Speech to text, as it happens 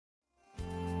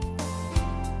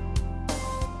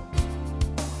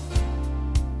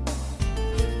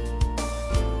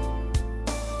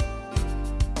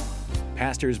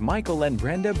Pastors Michael and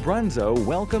Brenda Brunzo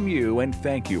welcome you and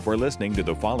thank you for listening to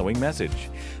the following message.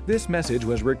 This message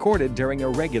was recorded during a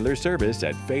regular service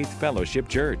at Faith Fellowship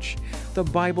Church. The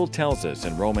Bible tells us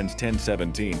in Romans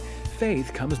 10:17,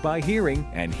 faith comes by hearing,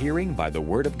 and hearing by the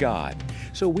Word of God.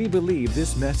 So we believe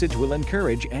this message will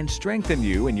encourage and strengthen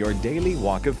you in your daily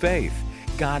walk of faith.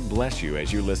 God bless you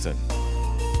as you listen.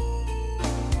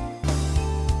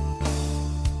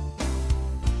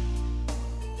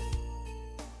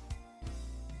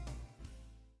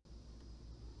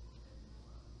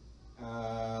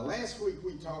 Last week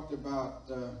we talked about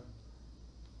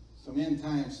some end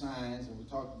time signs, and we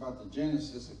talked about the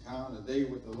Genesis account. A day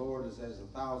with the Lord is as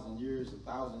 1,000 years,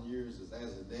 1,000 years is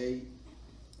as a day.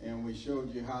 And we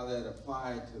showed you how that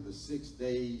applied to the 6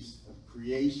 days of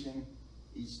creation,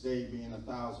 each day being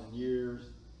 1,000 years,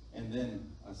 and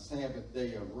then a Sabbath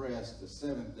day of rest, the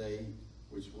seventh day,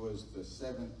 which was the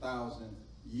 7,000th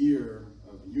year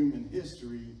of human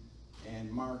history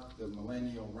and marked the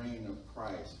millennial reign of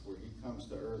Christ, where he comes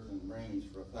to earth and reigns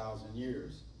for 1,000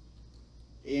 years.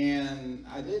 And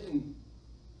I didn't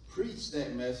preach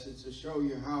that message to show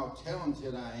you how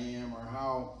talented I am or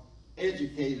how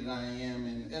educated I am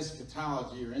in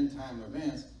eschatology or end time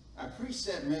events. I preached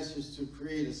that message to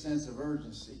create a sense of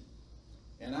urgency.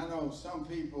 And I know some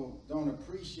people don't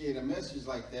appreciate a message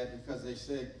like that because they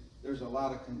said there's a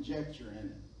lot of conjecture in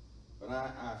it. But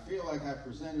I feel like I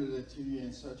presented it to you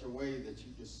in such a way that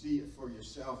you could see it for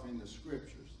yourself in the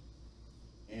scriptures.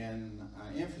 And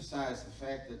I emphasize the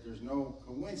fact that there's no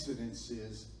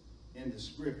coincidences in the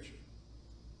scripture.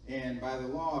 And by the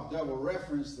law of double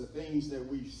reference, the things that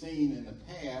we've seen in the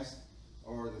past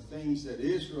or the things that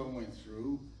Israel went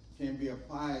through can be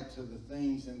applied to the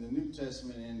things in the New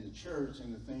Testament and the church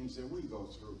and the things that we go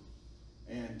through.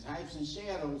 And types and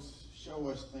shadows show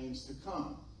us things to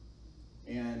come.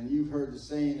 And you've heard the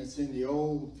saying, it's in the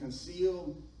old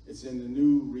concealed, it's in the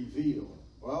new revealed.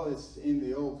 Well, it's in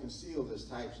the old concealed as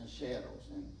types and shadows,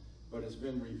 but it's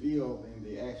been revealed in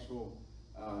the actual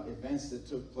events that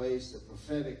took place, the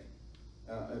prophetic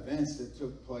events that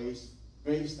took place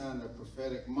based on the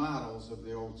prophetic models of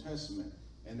the Old Testament.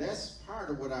 And that's part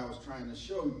of what I was trying to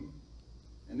show you.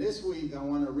 And this week I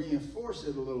want to reinforce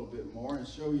it a little bit more and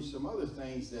show you some other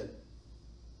things that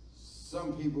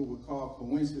some people would call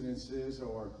coincidences,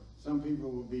 or some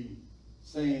people would be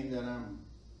saying that I'm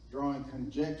drawing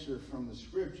conjecture from the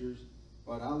scriptures,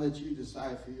 but I'll let you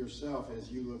decide for yourself as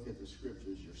you look at the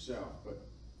scriptures yourself. But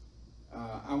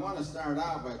I want to start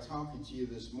out by talking to you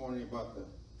this morning about the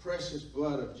precious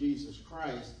blood of Jesus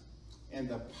Christ and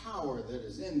the power that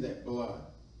is in that blood.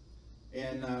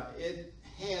 And it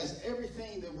has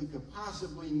everything that we could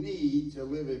possibly need to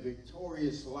live a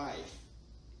victorious life.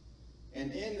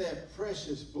 And in that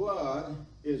precious blood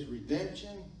is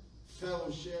redemption,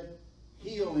 fellowship,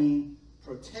 healing,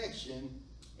 protection,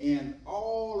 and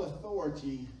all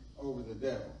authority over the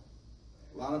devil.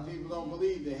 A lot of people don't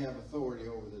believe they have authority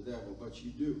over the devil, but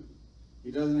you do.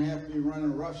 He doesn't have to be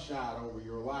running roughshod over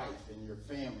your life and your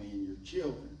family and your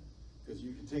children, because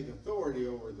you can take authority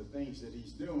over the things that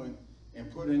he's doing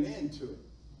and put an end to it.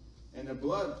 And the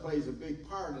blood plays a big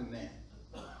part in that.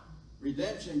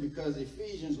 Redemption, because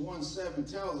Ephesians 1:7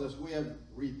 tells us we have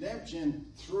redemption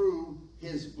through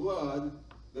his blood,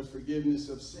 the forgiveness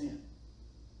of sin.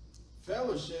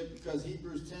 Fellowship, because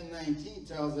Hebrews 10:19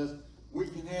 tells us we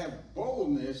can have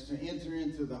boldness to enter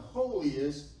into the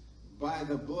holiest by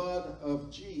the blood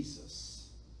of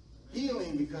Jesus.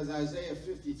 Healing, because Isaiah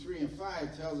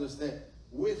 53:5 tells us that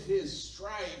with his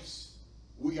stripes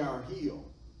we are healed.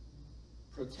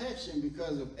 Protection,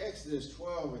 because of Exodus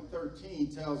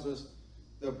 12:13 tells us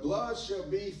the blood shall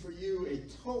be for you a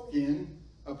token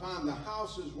upon the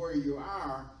houses where you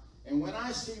are, and when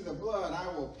I see the blood I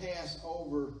will pass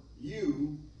over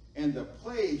you, and the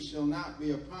plague shall not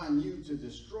be upon you to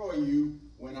destroy you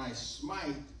when I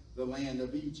smite the land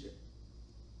of Egypt.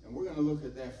 And we're going to look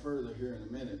at that further here in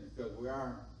a minute, because we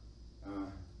are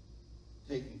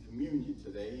taking communion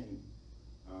today, and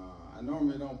I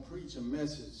normally don't preach a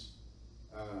message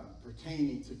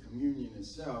pertaining to communion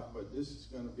itself, but this is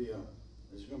going to be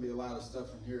there's going to be a lot of stuff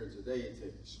in here today to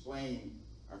explain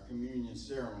our communion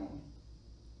ceremony.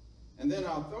 And then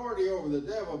authority over the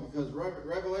devil, because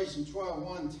Revelation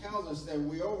 12:1 tells us that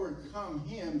we overcome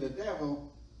him, the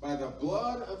devil, by the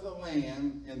blood of the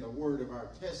Lamb and the word of our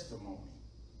testimony.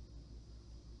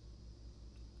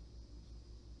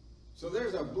 So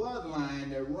there's a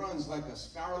bloodline that runs like a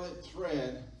scarlet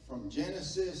thread from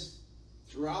Genesis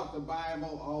throughout the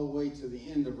Bible all the way to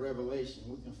the end of Revelation.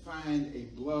 We can find a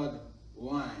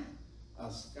bloodline,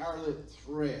 a scarlet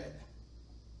thread.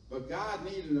 But God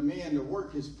needed a man to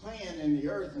work his plan in the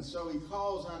earth, and so he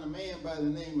calls on a man by the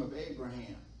name of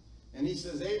Abraham. And he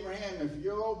says, Abraham, if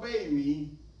you'll obey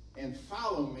me and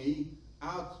follow me,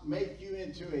 I'll make you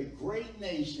into a great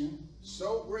nation,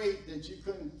 so great that you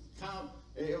couldn't count.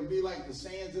 It would be like the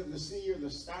sands of the sea or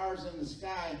the stars in the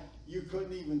sky. You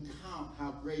couldn't even count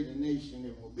how great a nation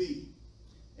it will be.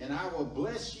 And I will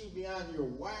bless you beyond your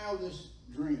wildest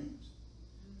dreams.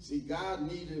 See, God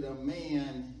needed a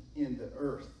man in the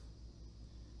earth.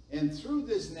 And through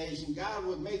this nation, God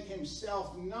would make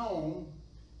himself known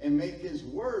and make his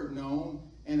word known,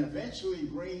 and eventually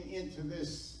bring into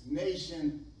this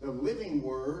nation the living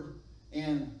word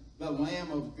and the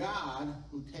Lamb of God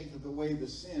who taketh away the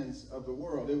sins of the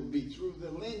world. It would be through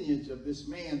the lineage of this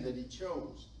man that he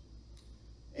chose.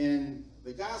 And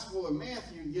the Gospel of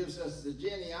Matthew gives us the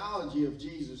genealogy of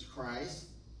Jesus Christ,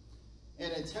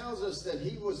 and it tells us that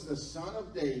he was the son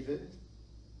of David,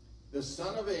 the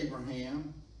son of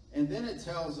Abraham, and then it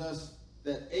tells us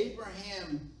that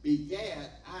Abraham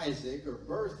begat Isaac, or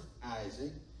birthed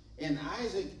Isaac, and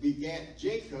Isaac begat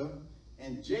Jacob,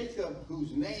 and Jacob,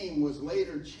 whose name was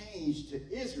later changed to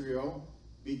Israel,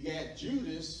 begat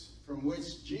Judas, from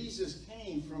which Jesus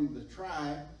came from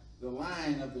the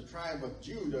line of the tribe of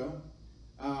Judah,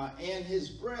 and his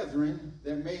brethren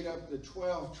that made up the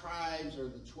 12 tribes, or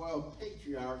the 12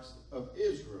 patriarchs of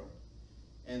Israel.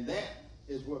 And that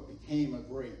is what became a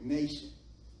great nation.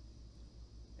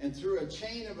 And through a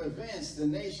chain of events, the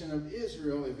nation of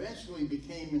Israel eventually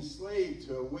became enslaved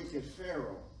to a wicked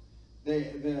Pharaoh.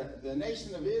 The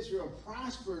nation of Israel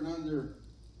prospered under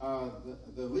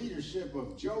the leadership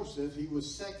of Joseph. He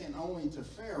was second only to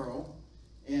Pharaoh.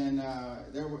 And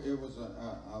it was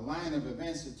a line of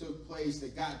events that took place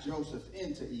that got Joseph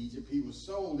into Egypt. He was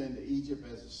sold into Egypt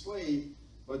as a slave,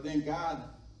 but then God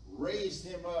raised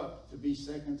him up to be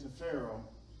second to Pharaoh.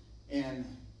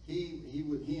 And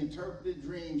he interpreted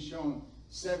dreams showing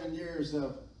 7 years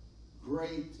of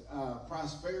great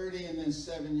prosperity, and then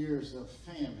 7 years of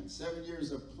famine. 7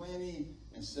 years of plenty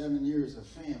and 7 years of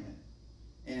famine.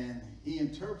 And he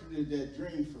interpreted that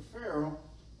dream for Pharaoh.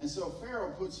 And so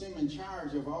Pharaoh puts him in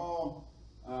charge of all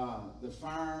the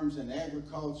farms and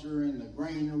agriculture and the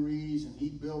granaries, and he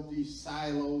built these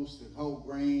silos to hold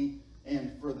grain.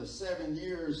 And for the 7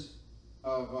 years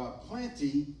of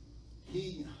plenty,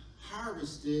 he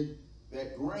harvested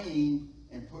that grain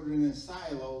and put it in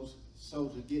silos so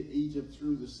to get Egypt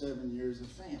through the 7 years of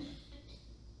famine.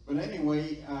 But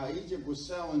anyway, Egypt was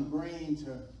selling grain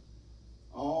to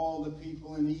all the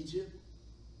people in Egypt.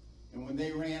 And when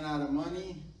they ran out of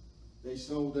money, they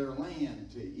sold their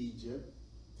land to Egypt,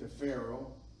 to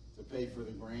Pharaoh, to pay for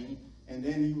the grain. And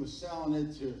then he was selling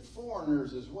it to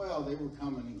foreigners as well. They were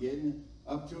coming and getting it,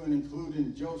 up to and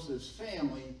including Joseph's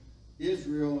family,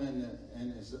 Israel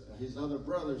and his other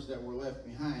brothers that were left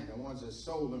behind, the ones that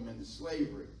sold him into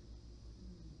slavery.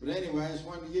 But anyway, I just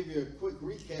wanted to give you a quick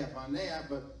recap on that.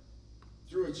 But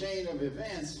through a chain of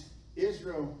events,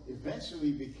 Israel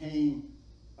eventually became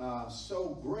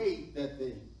so great that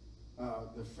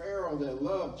the Pharaoh that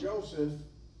loved Joseph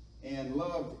and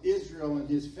loved Israel and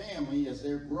his family, as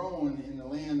they're growing in the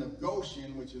land of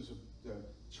Goshen, which is the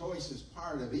choicest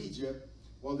part of Egypt,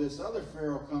 well, this other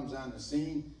Pharaoh comes on the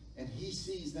scene, and he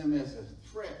sees them as a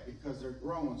threat because they're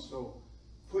growing so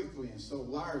quickly and so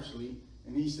largely,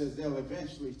 and he says they'll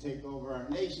eventually take over our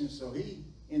nation. So he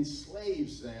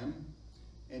enslaves them,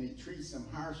 and he treats them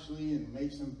harshly and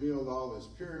makes them build all his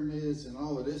pyramids and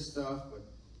all of this stuff. But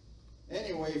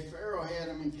anyway, Pharaoh had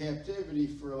them in captivity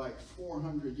for like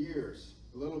 400 years,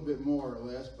 a little bit more or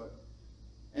less.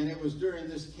 And it was during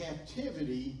this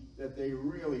captivity that they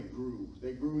really grew.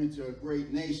 They grew into a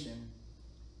great nation.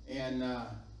 And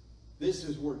this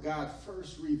is where God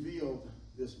first revealed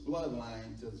this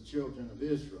bloodline to the children of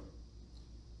Israel.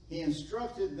 He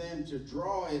instructed them to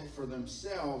draw it for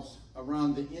themselves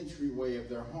around the entryway of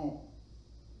their home.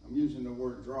 I'm using the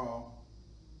word draw,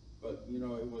 but you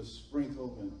know, it was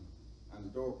sprinkled on the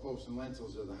doorposts and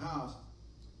lintels of the house.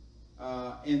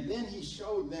 And then he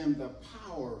showed them the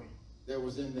power that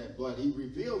was in that blood. He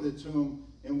revealed it to them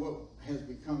in what has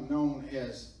become known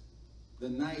as the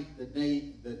night, the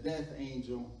day the death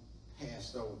angel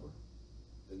passed over.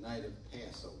 The night of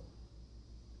Passover.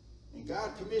 And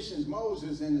God commissions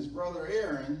Moses and his brother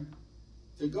Aaron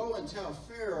to go and tell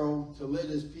Pharaoh to let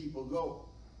his people go.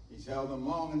 He's held them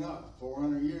long enough.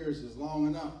 400 years is long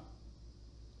enough.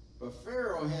 But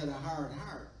Pharaoh had a hard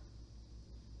heart.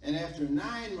 And after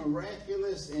 9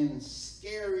 miraculous and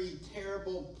scary,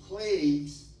 terrible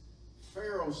plagues,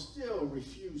 Pharaoh still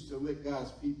refused to let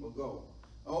God's people go.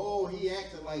 Oh, he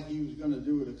acted like he was going to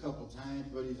do it a couple times,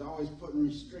 but he's always putting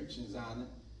restrictions on it.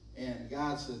 And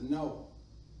God said, no,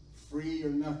 free or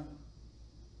nothing.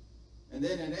 And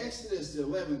then in Exodus, the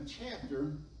 11th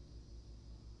chapter,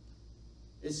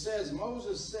 it says,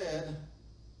 Moses said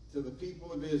to the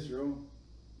people of Israel,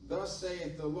 thus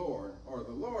saith the Lord, or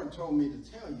the Lord told me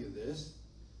to tell you this,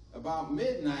 about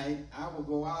midnight I will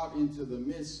go out into the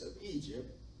midst of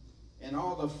Egypt, and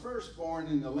all the firstborn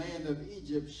in the land of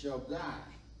Egypt shall die.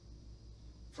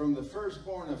 From the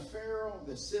firstborn of Pharaoh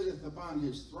that sitteth upon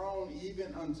his throne,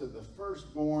 even unto the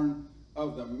firstborn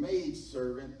of the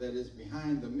maidservant that is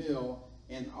behind the mill,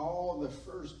 and all the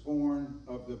firstborn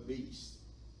of the beast.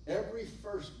 Every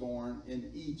firstborn in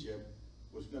Egypt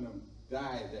was going to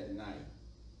die that night.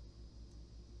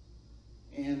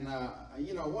 And,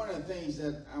 one of the things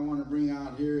that I want to bring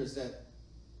out here is that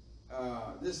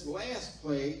this last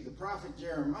plague, the prophet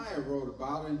Jeremiah wrote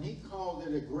about it, and he called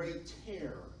it a great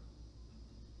terror.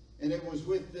 And it was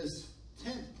with this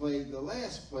 10th plague, the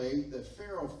last plague, that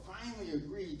Pharaoh finally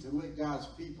agreed to let God's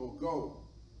people go.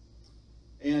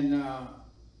 And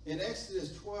in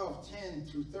Exodus 12:10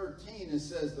 through 13, it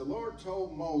says, the Lord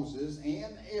told Moses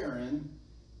and Aaron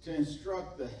to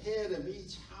instruct the head of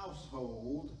each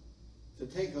household to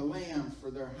take a lamb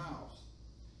for their house.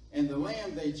 And the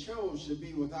lamb they chose should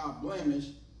be without blemish,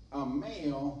 a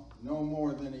male no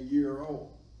more than a year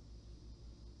old.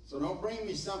 So don't bring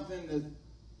me something that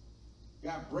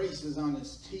got braces on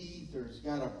his teeth, or has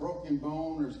got a broken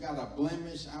bone, or has got a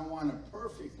blemish. I want a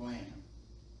perfect lamb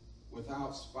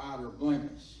without spot or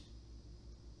blemish.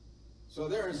 So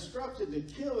they're instructed to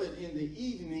kill it in the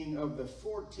evening of the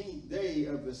 14th day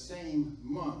of the same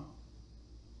month.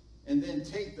 And then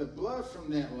take the blood from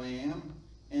that lamb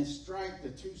and strike the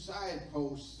two side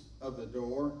posts of the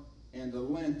door and the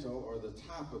lintel or the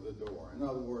top of the door. In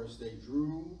other words, they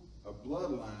drew a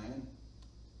bloodline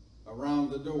around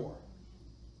the door.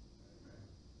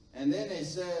 And then they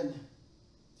said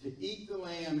to eat the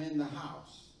lamb in the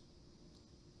house.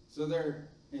 So they're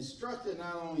instructed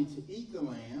not only to eat the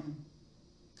lamb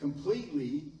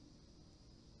completely,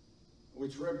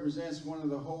 which represents one of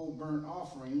the whole burnt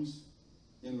offerings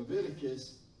in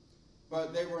Leviticus,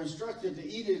 but they were instructed to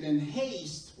eat it in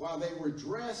haste while they were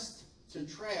dressed to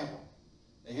travel.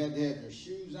 They had to have their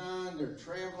shoes on, their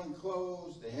traveling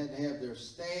clothes, they had to have their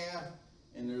staff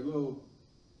and their little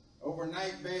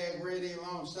overnight bag ready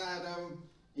alongside of them.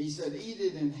 He said, eat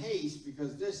it in haste,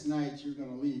 because this night you're going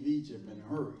to leave Egypt in a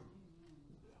hurry.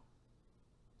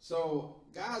 So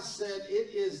God said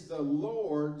it is the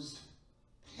Lord's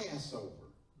Passover.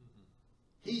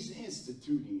 He's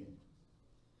instituting it.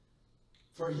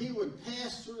 For he would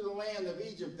pass through the land of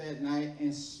Egypt that night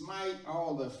and smite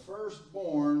all the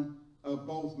firstborn of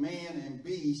both man and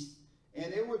beast,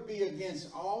 and it would be against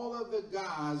all of the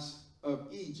gods of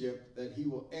Egypt that he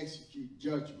will execute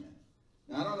judgment.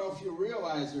 Now, I don't know if you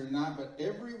realize it or not, but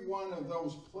every one of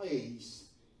those plagues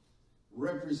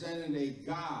represented a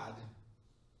god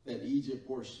that Egypt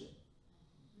worshiped.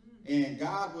 And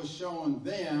God was showing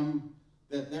them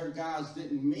that their gods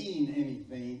didn't mean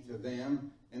anything to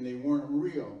them, and they weren't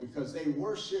real, because they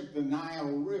worshiped the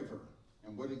Nile River.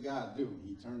 And what did God do?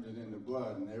 He turned it into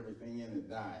blood, and everything in it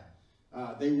died.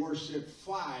 They worshiped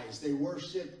flies. They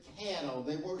worshiped cattle.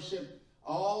 They worshiped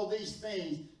all these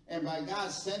things. And by God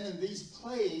sending these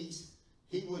plagues,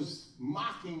 he was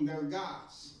mocking their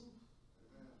gods.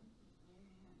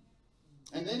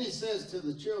 And then he says to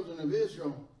the children of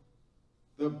Israel,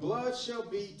 the blood shall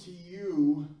be to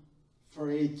you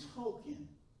for a token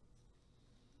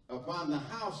upon the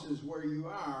houses where you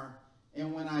are,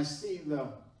 and when I see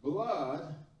the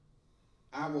blood,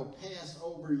 I will pass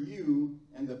over you,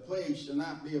 and the plague shall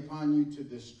not be upon you to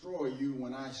destroy you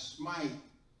when I smite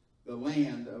the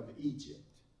land of Egypt.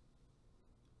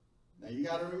 Now you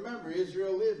got to remember,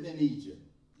 Israel lived in Egypt.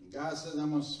 And God says,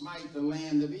 I'm going to smite the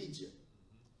land of Egypt.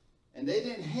 And they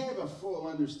didn't have a full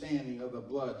understanding of the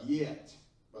blood yet,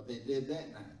 but they did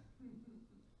that night.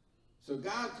 So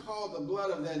God called the blood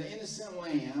of that innocent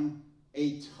lamb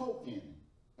a token.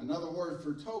 Another word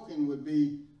for token would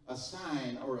be a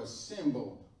sign or a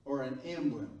symbol or an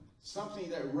emblem, something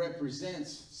that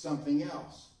represents something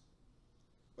else.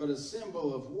 But a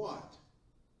symbol of what?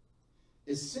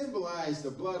 It symbolized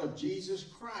the blood of Jesus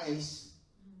Christ,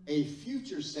 a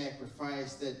future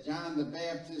sacrifice that John the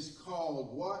Baptist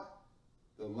called what?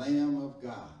 The Lamb of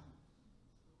God.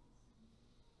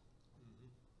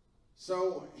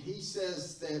 So he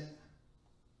says that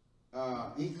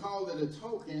he called it a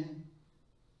token,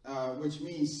 which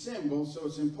means symbol. So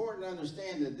it's important to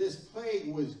understand that this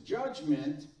plague was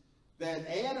judgment that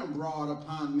Adam brought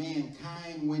upon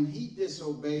mankind when he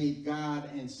disobeyed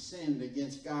God and sinned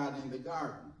against God in the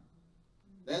garden.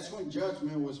 That's when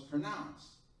judgment was pronounced.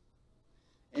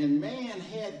 And man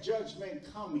had judgment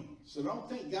coming. So don't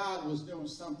think God was doing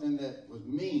something that was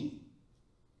mean.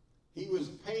 He was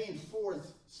paying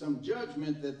forth some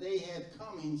judgment that they had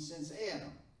coming since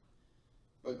Adam.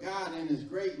 But God, in his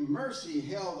great mercy,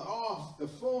 held off the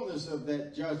fullness of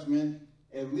that judgment,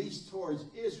 at least towards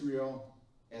Israel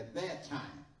at that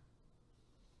time.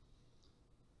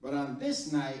 But on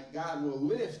this night, God will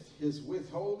lift his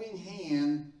withholding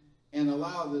hand and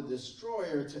allow the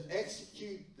destroyer to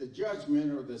execute the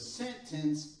judgment or the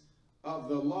sentence of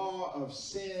the law of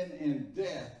sin and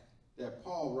death that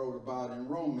Paul wrote about in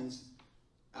Romans,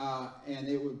 and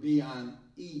it would be on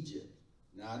Egypt,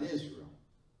 not Israel.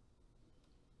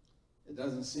 It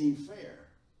doesn't seem fair,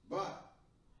 but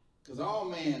because all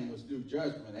man was due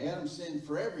judgment. Adam sinned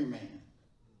for every man.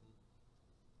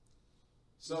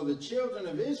 So the children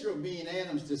of Israel, being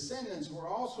Adam's descendants, were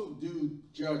also due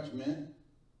judgment,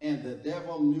 and the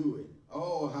devil knew it.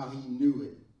 Oh, how he knew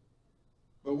it.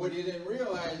 But what he didn't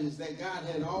realize is that God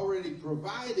had already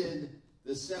provided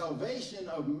the salvation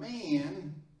of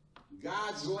man.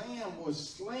 God's lamb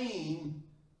was slain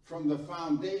from the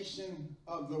foundation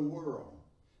of the world.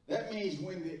 That means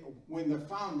when the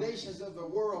foundations of the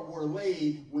world were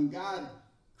laid, when God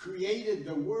created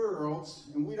the worlds,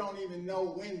 and we don't even know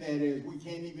when that is. We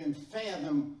can't even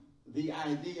fathom the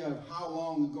idea of how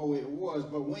long ago it was.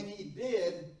 But when he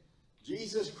did,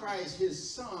 Jesus Christ,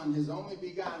 his son, his only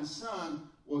begotten son,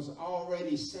 was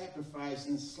already sacrificed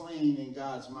and slain in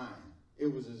God's mind.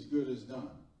 It was as good as done.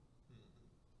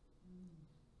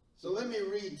 So let me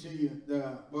read to you,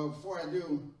 well, before I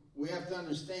do, we have to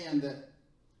understand that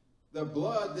the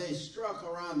blood they struck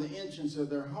around the entrance of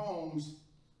their homes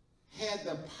had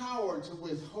the power to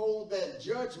withhold that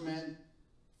judgment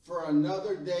for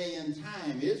another day and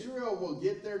time. Israel will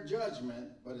get their judgment,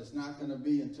 but it's not going to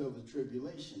be until the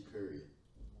tribulation period.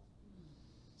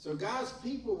 So God's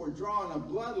people were drawing a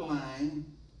bloodline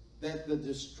that the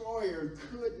destroyer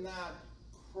could not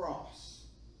cross.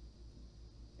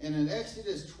 And in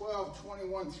Exodus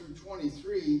 12:21 through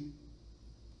 23,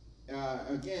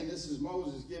 again, this is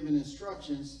Moses giving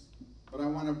instructions, but I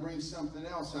want to bring something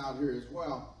else out here as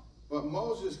well. But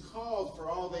Moses called for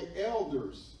all the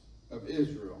elders of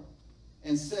Israel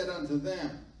and said unto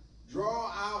them,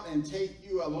 draw out and take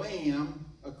you a lamb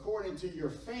according to your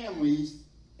families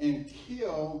and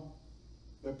kill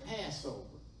the Passover.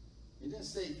 He didn't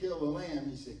say kill the lamb,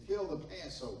 he said kill the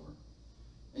Passover.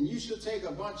 And you shall take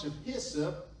a bunch of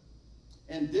hyssop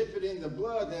and dip it in the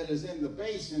blood that is in the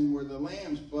basin where the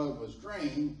lamb's blood was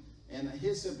drained. And the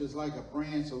hyssop is like a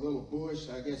branch, a little bush.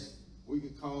 I guess we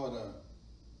could call it an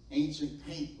ancient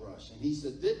paintbrush. And he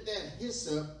said, dip that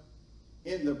hyssop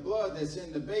in the blood that's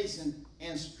in the basin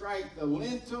and strike the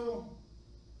lintel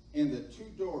and the two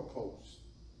doorposts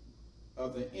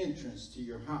of the entrance to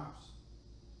your house.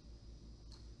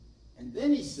 And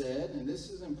then he said, and this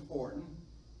is important,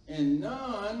 and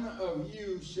none of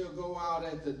you shall go out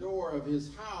at the door of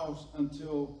his house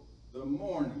until the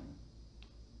morning.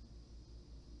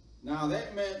 Now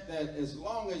that meant that as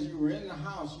long as you were in the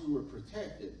house, you were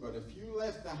protected. But if you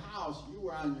left the house, you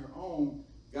were on your own.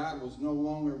 God was no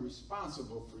longer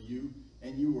responsible for you,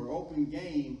 and you were open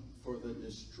game for the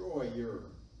destroyer.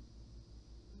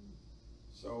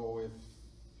 So if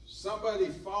somebody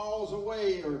falls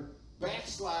away or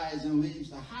backslides and leaves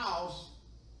the house,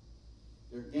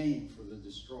 they're game for the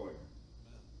destroyer.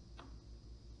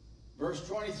 Verse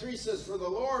 23 says, for the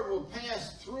Lord will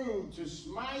pass through to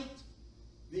smite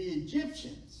the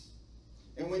Egyptians.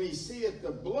 And when he seeth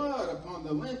the blood upon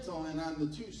the lintel and on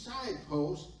the two side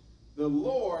posts, the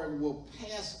Lord will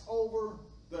pass over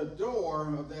the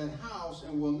door of that house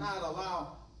and will not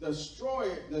allow the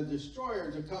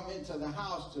destroyer to come into the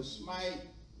house to smite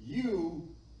you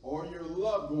or your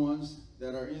loved ones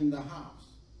that are in the house.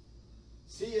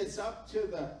 See, it's up to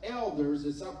the elders,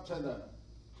 it's up to the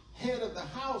head of the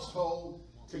household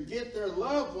to get their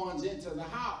loved ones into the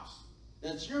house.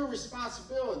 That's your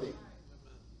responsibility.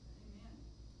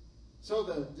 So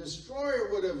the destroyer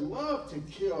would have loved to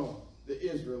kill the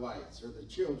Israelites or the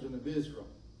children of Israel,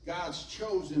 God's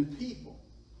chosen people.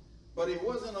 But he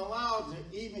wasn't allowed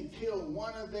to even kill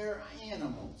one of their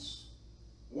animals.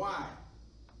 Why?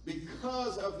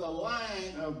 Because of the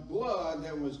line of blood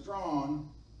that was drawn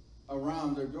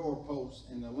around their doorposts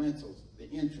and the lintels,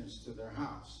 the entrance to their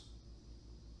house.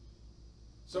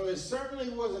 So it certainly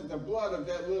wasn't the blood of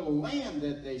that little lamb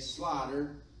that they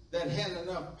slaughtered that had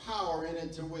enough power in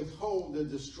it to withhold the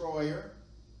destroyer.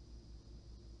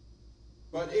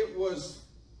 But it was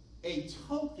a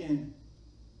token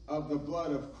of the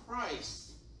blood of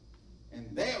Christ. And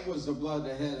that was the blood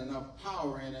that had enough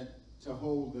power in it to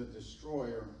hold the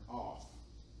destroyer off.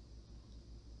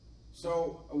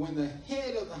 So when the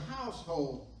head of the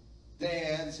household,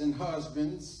 dads and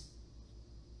husbands,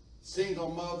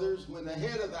 single mothers, when the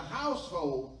head of the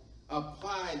household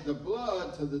applied the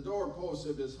blood to the doorpost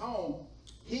of his home,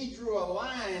 he drew a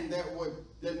line that would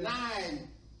deny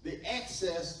the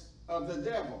access of the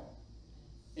devil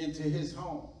into his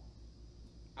home.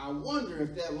 I wonder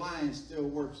if that line still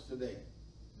works today.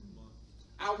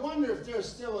 I wonder if there's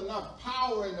still enough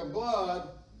power in the blood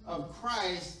of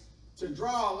Christ to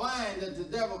draw a line that the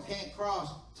devil can't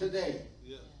cross today.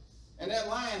 Yes. And that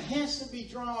line has to be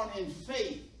drawn in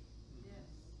faith. Yes.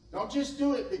 Don't just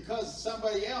do it because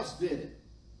somebody else did it.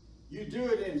 You do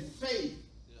it in faith.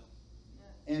 Yeah.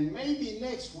 Yes. And maybe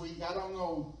next week, I don't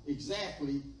know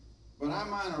exactly, but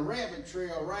I'm on a rabbit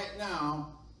trail right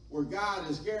now where God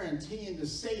is guaranteeing the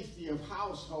safety of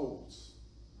households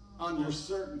under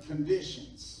certain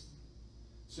conditions.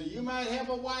 So you might have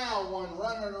a wild one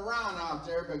running around out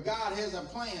there, but God has a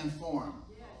plan for him.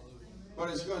 Yes. But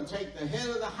it's going to take the head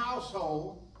of the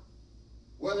household,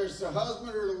 whether it's the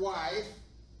husband or the wife,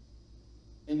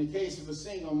 in the case of a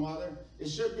single mother. It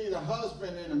should be the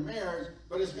husband in a marriage,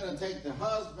 but it's going to take the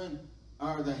husband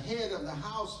or the head of the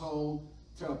household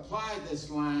to apply this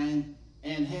line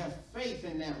and have faith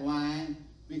in that line,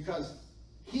 because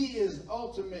he is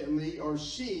ultimately, or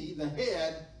she, the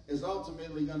head, is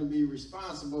ultimately going to be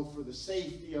responsible for the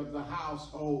safety of the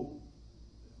household.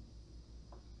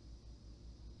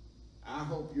 I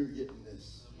hope you're getting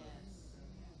this. Yes.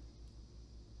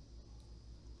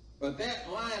 But that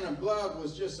line of blood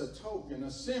was just a token,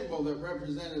 a symbol that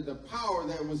represented the power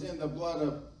that was in the blood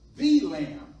of the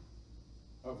Lamb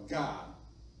of God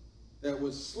that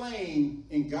was slain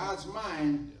in God's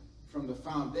mind from the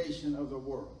foundation of the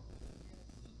world.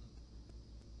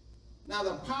 Now,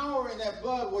 the power in that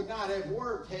blood would not have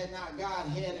worked had not God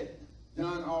had it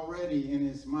done already in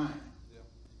his mind.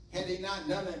 Yeah. Had he not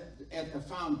done it at the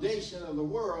foundation of the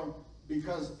world,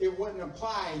 because it wouldn't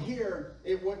apply here,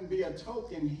 it wouldn't be a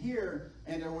token here,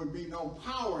 and there would be no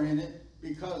power in it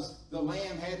because the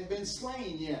lamb hadn't been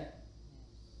slain yet.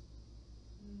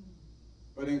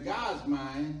 But in God's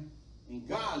mind, in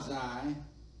God's eye,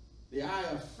 the eye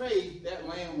of faith, that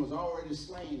lamb was already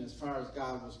slain as far as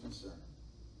God was concerned.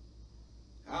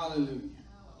 Hallelujah.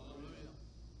 Hallelujah.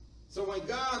 So when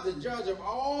God, the judge of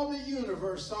all the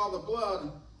universe, saw the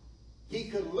blood, he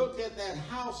could look at that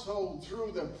household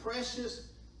through the precious,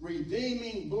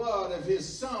 redeeming blood of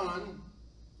his Son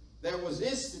that was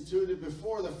instituted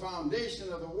before the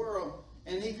foundation of the world,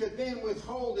 and he could then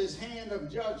withhold his hand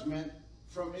of judgment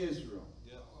from Israel.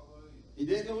 Yeah. He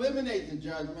didn't eliminate the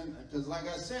judgment, because like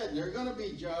I said, they're going to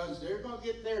be judged. They're going to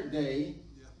get their day.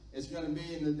 Yeah. It's going to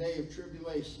be in the day of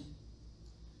tribulation.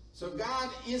 So God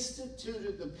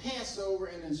instituted the Passover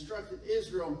and instructed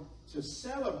Israel to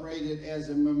celebrate it as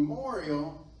a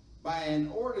memorial by an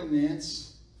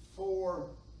ordinance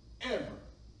forever.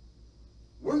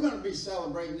 We're going to be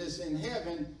celebrating this in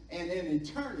heaven and in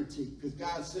eternity, because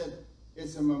God said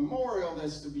it's a memorial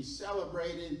that's to be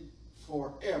celebrated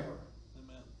forever.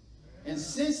 Amen. And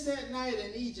since that night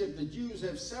in Egypt, the Jews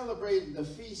have celebrated the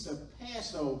feast of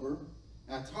Passover.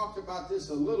 I talked about this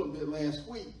a little bit last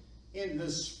week. In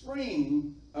the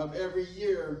spring of every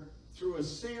year through a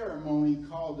ceremony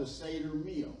called the Seder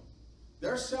meal.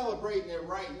 They're celebrating it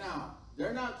right now.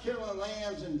 They're not killing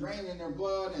lambs and draining their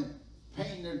blood and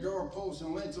painting their doorposts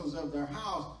and lintels of their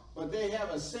house, but they have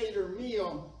a Seder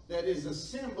meal that is a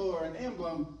symbol or an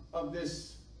emblem of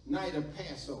this night of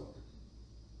Passover.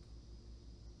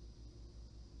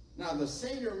 Now, the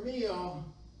Seder meal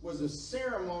was a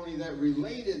ceremony that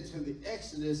related to the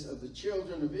exodus of the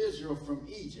children of Israel from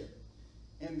Egypt.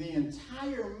 And the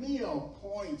entire meal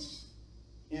points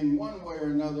in one way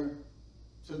or another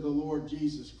to the Lord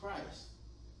Jesus Christ.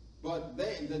 But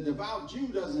the devout Jew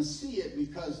doesn't see it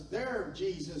because their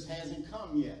Jesus hasn't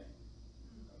come yet.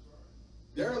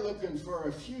 They're looking for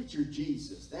a future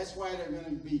Jesus. That's why they're going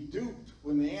to be duped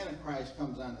when the Antichrist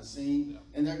comes on the scene. Yeah.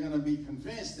 And they're going to be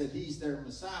convinced that he's their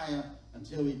Messiah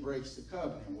until he breaks the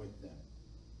covenant with them.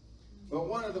 But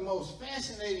one of the most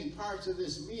fascinating parts of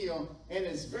this meal, and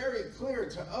it's very clear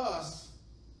to us,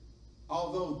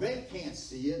 although they can't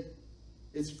see it,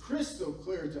 it's crystal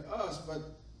clear to us,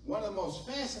 but one of the most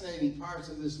fascinating parts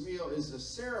of this meal is the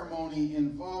ceremony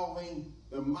involving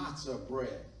the matzah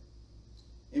bread,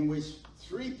 in which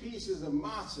 3 pieces of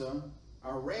matzah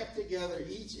are wrapped together,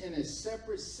 each in a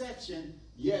separate section,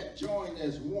 yet joined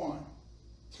as one.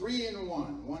 3 in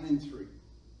 1, 1 in 3.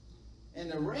 And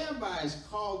the rabbis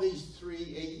call these 3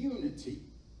 a unity.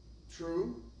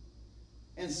 True.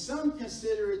 And some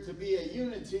consider it to be a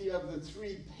unity of the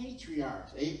 3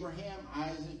 patriarchs, Abraham,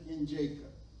 Isaac, and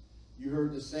Jacob. You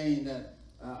heard the saying that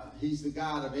He's the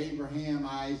God of Abraham,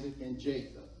 Isaac, and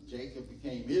Jacob. Jacob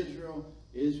became Israel.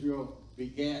 Israel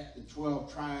begat the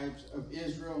 12 tribes of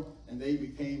Israel, and they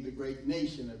became the great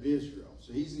nation of Israel.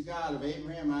 So he's the God of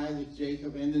Abraham, Isaac,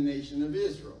 Jacob, and the nation of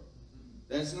Israel.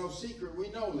 That's no secret. We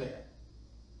know that.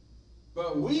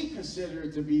 But we consider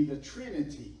it to be the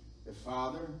Trinity, the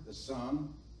Father, the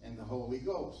Son, and the Holy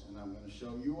Ghost. And I'm going to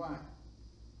show you why.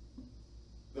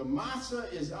 The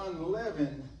matzah is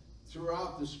unleavened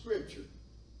throughout the Scripture.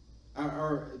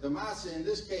 Or the matzah in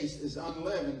this case is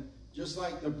unleavened, just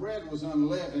like the bread was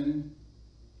unleavened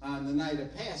on the night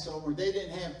of Passover. They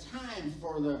didn't have time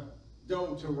for the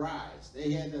dough to rise.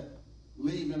 They had to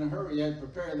leave in a hurry. They had to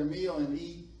prepare the meal and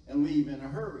eat and leave in a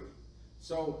hurry.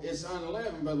 So it's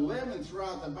unleavened. But leaven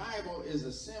throughout the Bible is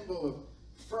a symbol of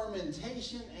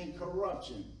fermentation and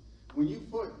corruption. When you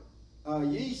put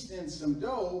yeast in some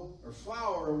dough or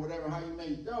flour or whatever, how you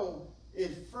make dough,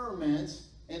 it ferments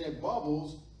and it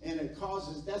bubbles, and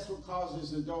that's what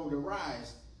causes the dough to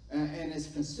rise. And it's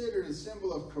considered a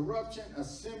symbol of corruption, a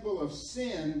symbol of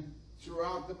sin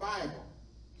throughout the Bible.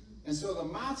 And so the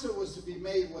matzah was to be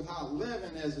made without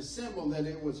leaven as a symbol that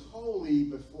it was holy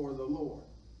before the Lord.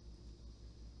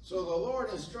 So the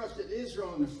Lord instructed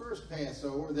Israel in the first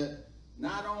Passover that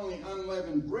not only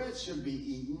unleavened bread should be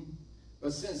eaten,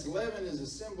 but since leaven is a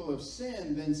symbol of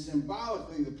sin, then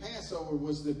symbolically the Passover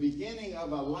was the beginning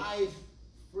of a life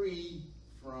free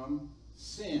from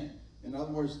sin. In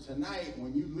other words, tonight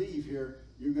when you leave here,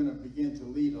 you're going to begin to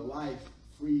lead a life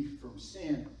free from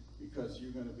sin because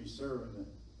you're going to be serving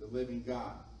the living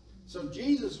God. So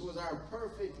Jesus was our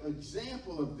perfect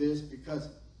example of this because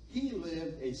he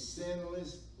lived a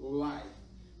sinless life.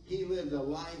 He lived a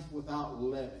life without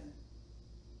leaven.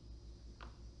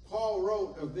 Paul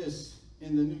wrote of this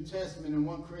in the New Testament in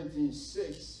 1 Corinthians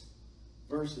 6,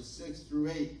 verses 6 through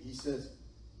 8. He says,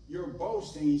 your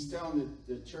boasting, he's telling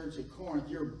the church at Corinth,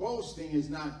 your boasting is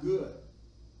not good.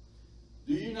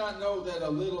 Do you not know that a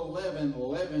little leaven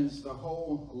leavens the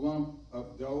whole lump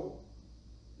of dough?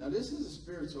 Now this is a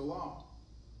spiritual law.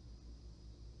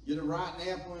 Get a rotten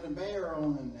apple in a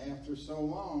barrel, and after so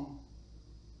long,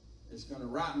 it's going to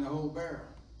rotten the whole barrel.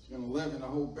 It's going to leaven the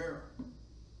whole barrel.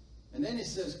 And then he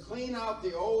says, clean out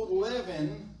the old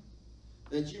leaven,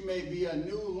 that you may be a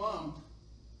new lump,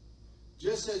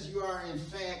 just as you are in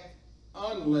fact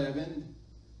unleavened.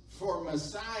 For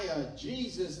Messiah,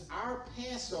 Jesus, our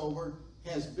Passover,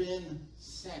 has been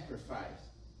sacrificed.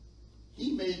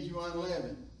 He made you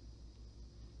unleavened.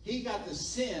 He got the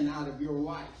sin out of your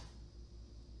life.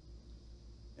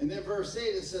 And then verse 8,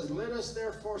 it says, let us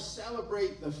therefore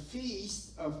celebrate the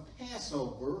feast of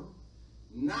Passover,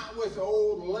 not with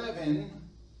old leaven,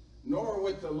 nor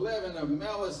with the leaven of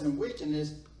malice and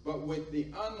wickedness, but with the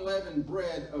unleavened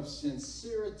bread of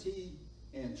sincerity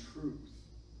and truth.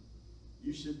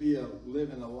 You should be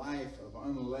living a life of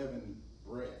unleavened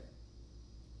bread.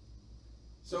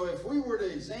 So if we were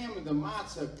to examine the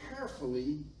matzah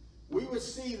carefully, we would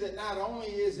see that not only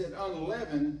is it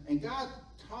unleavened, and God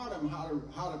taught him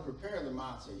how to prepare the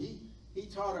matzah. He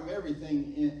taught him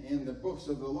everything in the books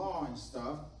of the law and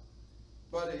stuff.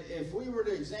 But if we were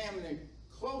to examine it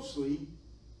closely,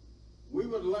 we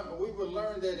would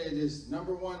learn that it is,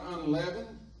 number one,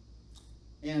 unleavened.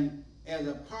 And as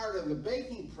a part of the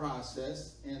baking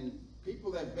process, and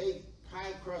people that bake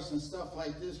pie crust and stuff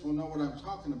like this will know what I'm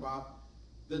talking about,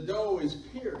 the dough is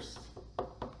pierced.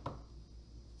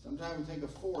 Sometimes we take a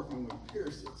fork and we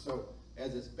pierce it. So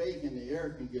as it's baking, the air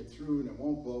can get through and it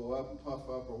won't blow up and puff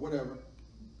up or whatever.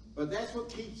 But that's what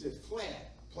keeps it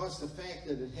flat. Plus the fact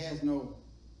that it has no,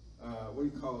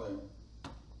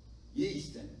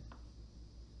 yeast in it.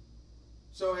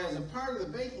 So as a part of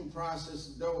the baking process,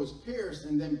 the dough is pierced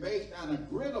and then baked on a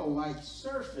griddle-like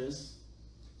surface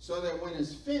so that when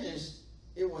it's finished,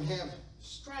 it will have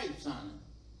stripes on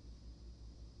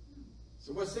it.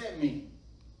 So what's that mean?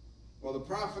 Well, the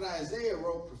prophet Isaiah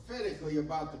wrote prophetically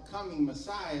about the coming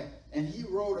Messiah, and he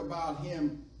wrote about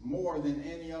him more than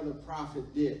any other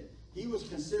prophet did. He was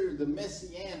considered the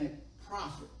messianic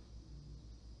prophet.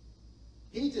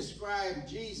 He described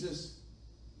Jesus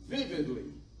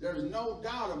vividly. There's no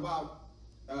doubt about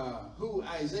who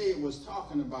Isaiah was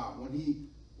talking about when he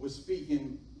was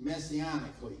speaking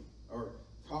messianically, or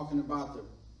talking about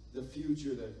the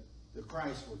future that the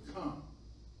Christ would come.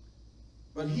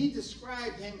 But he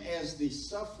described him as the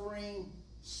suffering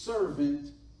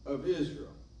servant of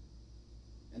Israel.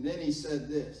 And then he said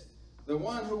this, the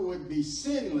one who would be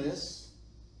sinless,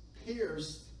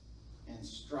 pierced, and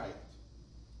striped.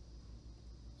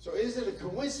 So is it a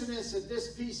coincidence that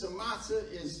this piece of matzah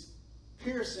is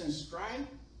pierced and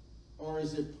striped, or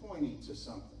is it pointing to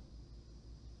something?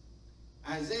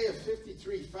 Isaiah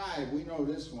 53:5, we know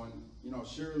this one. You know,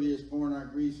 surely is borne our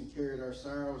griefs and carried our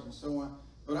sorrows and so on.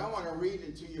 But I want to read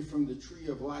it to you from the Tree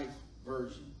of Life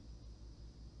version.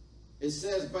 It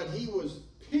says, but he was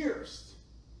pierced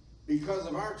because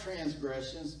of our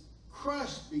transgressions,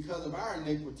 crushed because of our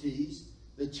iniquities.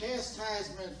 The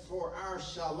chastisement for our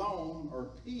shalom,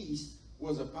 or peace,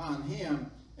 was upon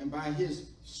him, and by his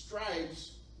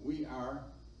stripes we are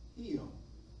healed.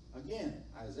 Again,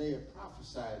 Isaiah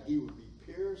prophesied he would be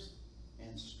pierced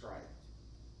and striped.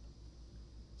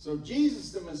 So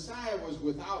Jesus the Messiah was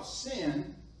without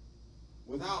sin,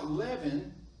 without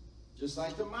leaven, just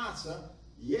like the matzah,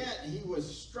 yet he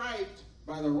was striped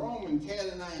by the Roman cat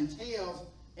o' nine tails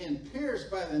and pierced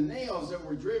by the nails that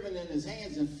were driven in his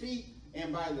hands and feet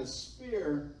and by the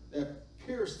spear that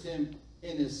pierced him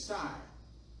in his side.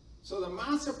 So the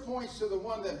matzah points to the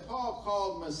one that Paul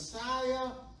called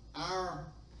Messiah, our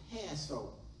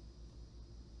Passover.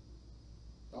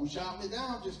 Don't shout me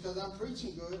down just because I'm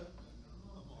preaching good.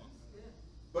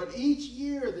 But each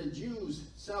year the Jews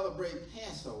celebrate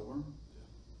Passover,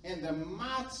 and the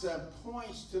matzah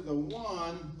points to the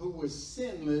one who was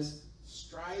sinless,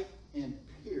 striped, and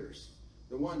pierced.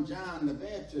 The one John the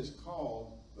Baptist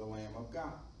called the Lamb of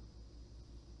God.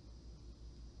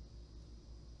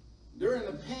 During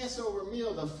the Passover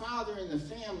meal, the father in the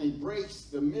family breaks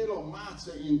the middle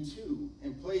matzah in two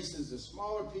and places a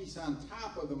smaller piece on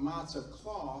top of the matzah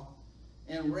cloth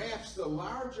and wraps the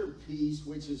larger piece,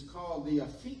 which is called the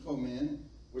afikomen,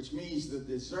 which means the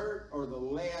dessert or the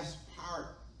last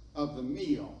part of the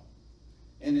meal.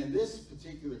 And in this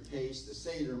particular case, the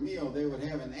Seder meal, they would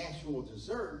have an actual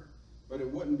dessert, but it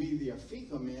wouldn't be the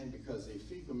afikomen because the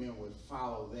afikomen would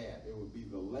follow that. It would be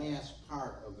the last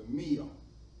part of the meal,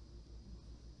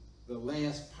 the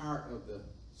last part of the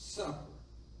supper.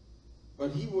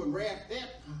 But he would wrap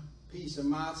that piece of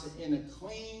matzah in a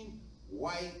clean,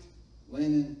 white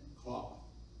linen cloth.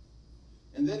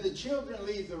 And then the children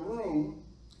leave the room,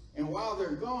 and while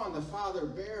they're gone, the father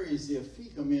buries the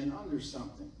afikomen under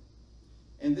something.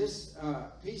 And this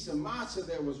piece of matzah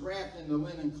that was wrapped in the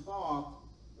linen cloth,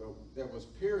 that was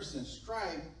pierced and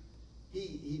striped,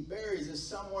 he buries it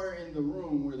somewhere in the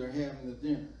room where they're having the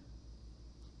dinner.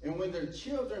 And when their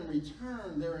children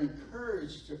return, they're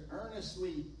encouraged to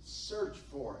earnestly search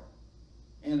for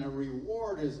it. And a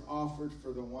reward is offered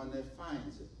for the one that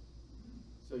finds it.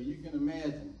 So you can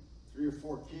imagine 3 or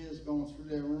 4 kids going through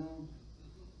that room.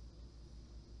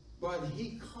 But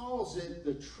he calls it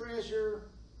the treasure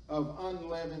of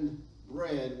unleavened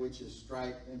bread, which is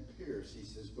striped and pierced. He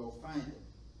says, go find it.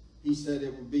 He said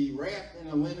it would be wrapped in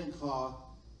a linen cloth,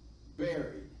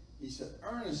 buried. He said,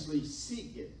 earnestly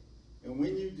seek it. And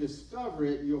when you discover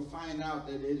it, you'll find out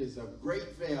that it is of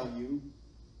great value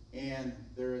and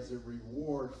there is a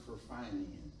reward for finding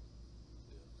it.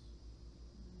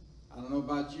 I don't know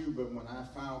about you, but when I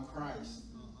found Christ,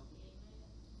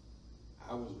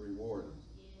 I was rewarded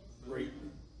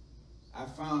greatly. I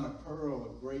found a pearl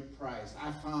of great price.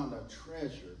 I found a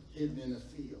treasure hidden in a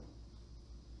field.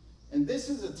 And this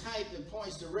is a type that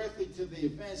points directly to the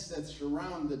events that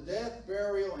surround the death,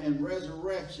 burial, and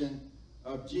resurrection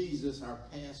of Jesus, our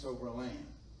Passover lamb.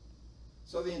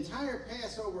 So the entire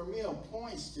Passover meal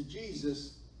points to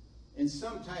Jesus in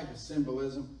some type of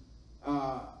symbolism,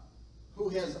 who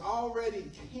has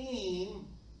already came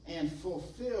and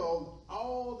fulfilled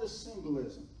all the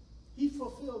symbolism. He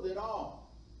fulfilled it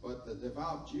all, but the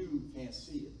devout Jew can't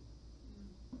see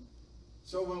it.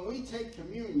 So when we take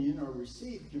communion or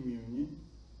receive communion,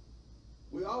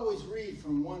 we always read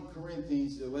from 1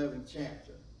 Corinthians, the 11th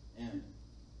chapter, and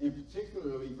in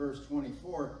particularly verse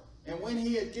 24. And when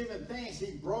he had given thanks,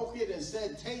 he broke it and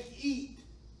said, take, eat.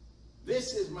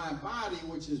 This is my body,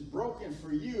 which is broken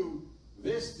for you.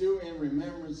 This do in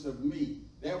remembrance of me.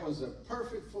 That was a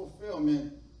perfect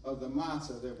fulfillment of the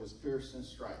matzah that was pierced and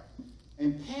striped.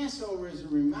 And Passover is a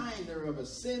reminder of a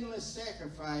sinless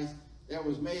sacrifice that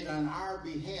was made on our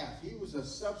behalf. He was a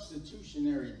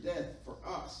substitutionary death for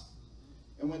us.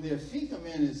 And when the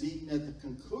afikomen is eaten at the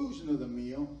conclusion of the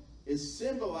meal, it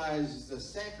symbolizes the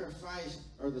sacrifice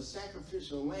or the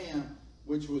sacrificial lamb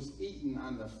which was eaten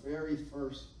on the very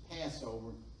first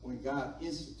Passover when God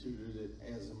instituted it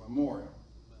as a memorial.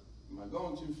 Am I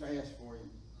going too fast for you?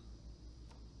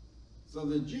 So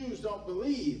the Jews don't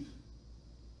believe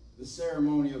the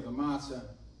ceremony of the matzah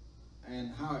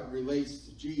and how it relates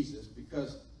to Jesus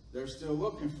because they're still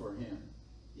looking for him.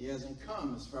 He hasn't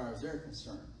come as far as they're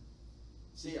concerned.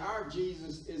 See, our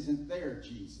Jesus isn't their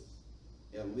Jesus,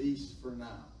 at least for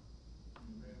now.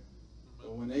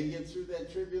 But when they get through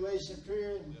that tribulation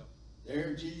period,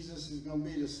 their Jesus is going to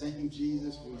be the same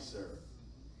Jesus we serve.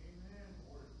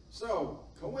 So,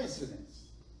 coincidence,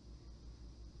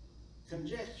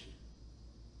 conjecture.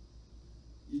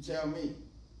 You tell me.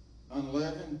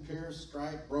 Unleavened, pierced,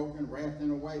 striped, broken, wrapped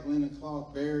in a white linen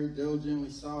cloth, buried, diligently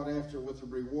sought after with a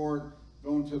reward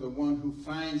going to the one who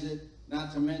finds it.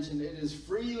 Not to mention it is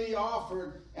freely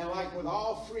offered, and like with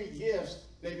all free gifts,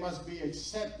 they must be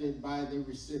accepted by the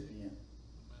recipient.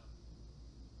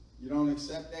 You don't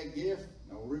accept that gift,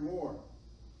 no reward.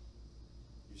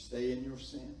 You stay in your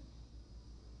sin.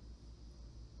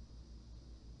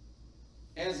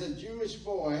 As a Jewish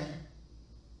boy,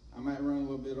 I might run a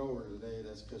little bit over today.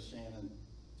 That's because Shannon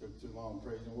took too long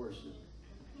praise and worship.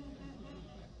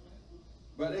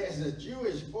 But as a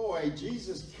Jewish boy,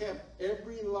 Jesus kept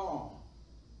every law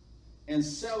and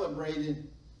celebrated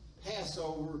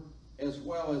Passover as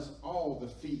well as all the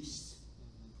feasts.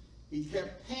 He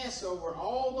kept Passover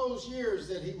all those years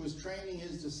that he was training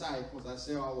his disciples. I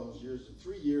say all those years, the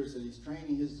 3 years that he's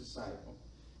training his disciples.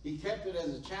 He kept it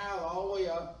as a child all the way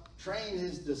up, trained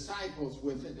his disciples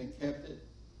with it and kept it.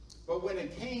 But when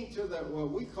it came to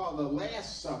what we call the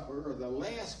Last Supper, or the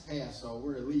last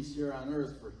Passover, at least here on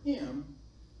earth for him,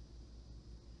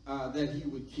 that he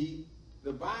would keep,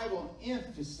 the Bible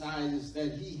emphasizes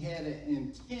that he had an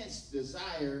intense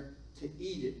desire to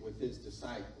eat it with his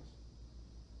disciples.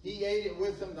 He ate it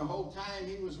with them the whole time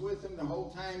he was with them, the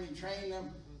whole time he trained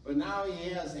them, but now he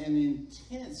has an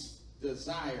intense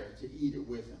desire to eat it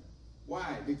with them.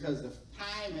 Why? Because the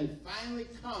time had finally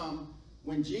come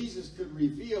when Jesus could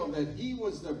reveal that he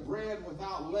was the bread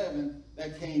without leaven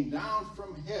that came down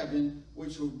from heaven,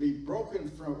 which would be broken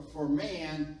for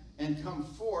man and come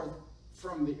forth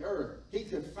from the earth. He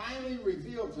could finally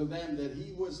reveal to them that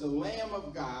he was the Lamb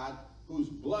of God whose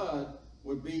blood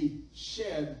would be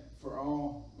shed for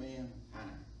all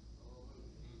mankind.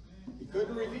 He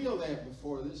couldn't reveal that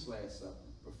before this Last Supper,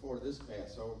 before this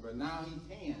Passover, but now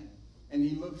he can. And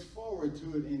he looks forward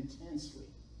to it intensely.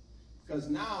 Because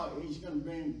now he's going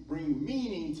to bring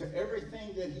meaning to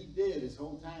everything that he did his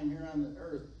whole time here on the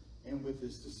earth and with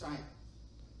his disciples.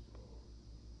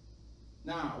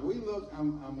 Now, we look,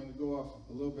 I'm going to go off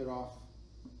a little bit off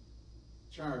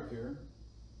chart here.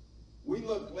 We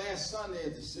looked last Sunday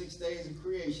at the 6 days of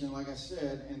creation, like I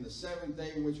said, and the seventh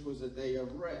day, which was a day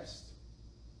of rest.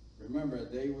 Remember, a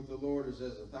day with the Lord is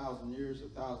as 1,000 years,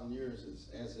 1,000 years is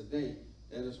as a day.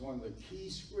 That is one of the key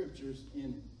scriptures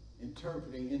in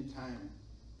interpreting end-time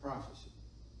prophecy.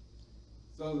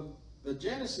 So the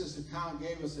Genesis account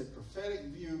gave us a prophetic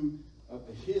view of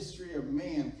the history of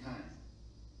mankind,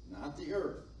 not the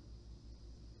earth.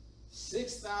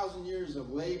 6,000 years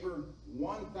of labor,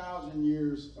 1,000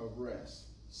 years of rest.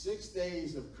 6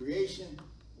 days of creation,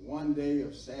 1 day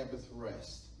of Sabbath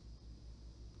rest.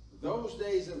 Those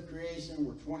days of creation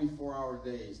were 24-hour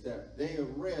days. That day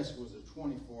of rest was a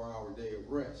 24-hour day of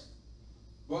rest.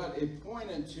 But it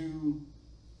pointed to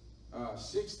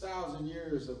 6,000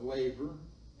 years of labor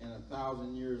and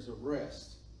 1,000 years of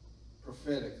rest,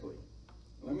 prophetically.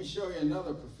 Let me show you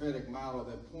another prophetic model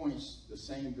that points the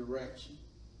same direction.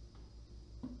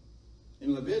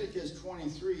 In Leviticus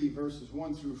 23, verses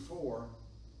 1 through 4,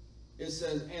 it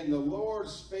says, "And the Lord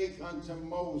spake unto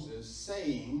Moses,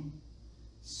 saying,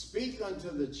 Speak unto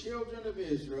the children of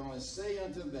Israel, and say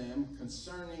unto them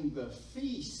concerning the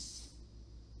feasts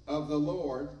of the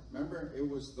Lord." Remember, it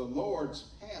was the Lord's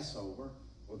Passover.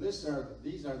 Well, these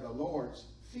are the Lord's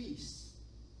feasts,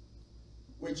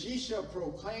 "which ye shall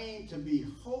proclaim to be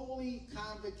holy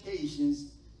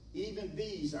convocations. Even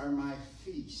these are my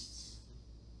feasts."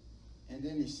 And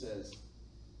then he says,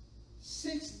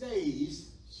 6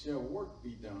 days shall work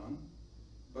be done,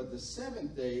 but the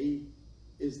seventh day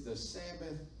is the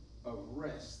Sabbath of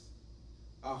rest,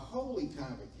 a holy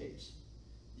convocation.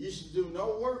 You should do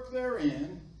no work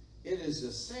therein. It is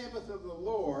the Sabbath of the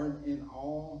Lord in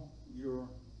all your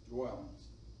dwellings.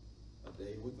 A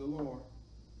day with the Lord.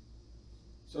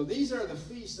 So these are the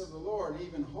feasts of the Lord,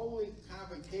 even holy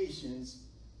convocations,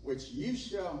 which you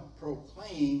shall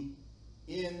proclaim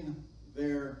in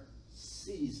their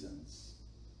seasons.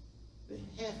 They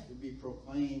have to be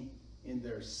proclaimed in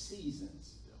their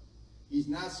seasons. He's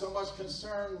not so much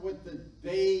concerned with the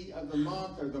day of the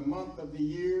month or the month of the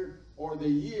year or the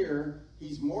year.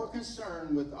 He's more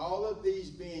concerned with all of these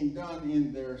being done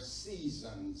in their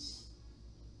seasons.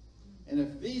 And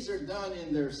if these are done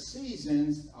in their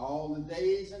seasons, all the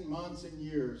days and months and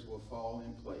years will fall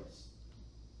in place.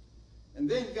 And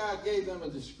then God gave them a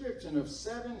description of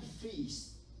 7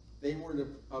 feasts they were to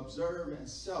observe and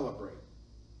celebrate.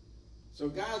 So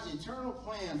God's eternal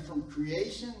plan from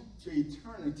creation to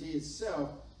eternity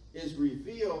itself is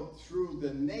revealed through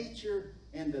the nature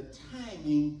and the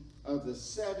timing of the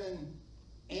 7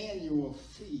 annual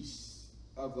feasts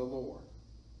of the Lord.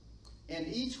 And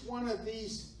each one of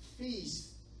these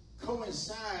feasts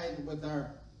coincide with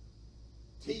our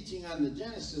teaching on the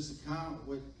Genesis account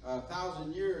with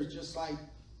 1,000 years, just like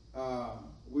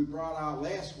we brought out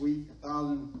last week.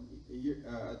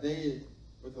 A day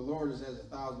with the Lord is as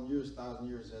 1,000 years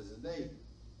as a day.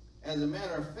 As a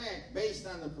matter of fact, based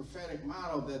on the prophetic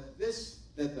model that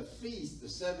the feast, the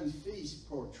 7 feasts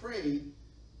portray,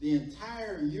 the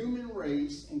entire human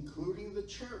race, including the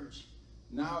church,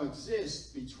 now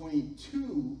exists between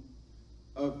 2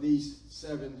 of these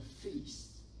 7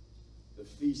 feasts. The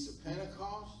Feast of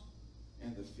Pentecost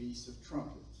and the Feast of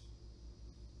Trumpets.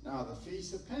 Now, the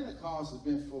Feast of Pentecost has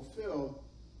been fulfilled.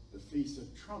 The Feast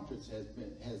of Trumpets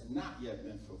has not yet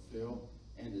been fulfilled,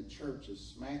 and the church is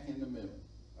smack in the middle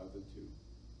of the 2.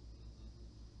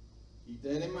 Keep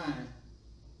that in mind.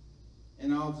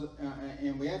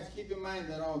 And we have to keep in mind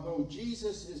that although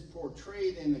Jesus is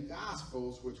portrayed in the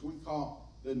Gospels, which we call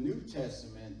the New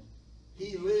Testament,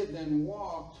 he lived and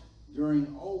walked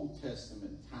during Old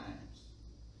Testament times.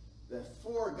 The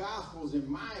 4 Gospels, in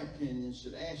my opinion,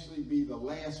 should actually be the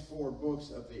last 4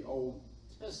 books of the Old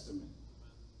Testament,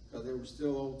 because they were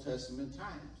still Old Testament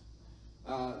times.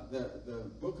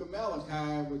 The book of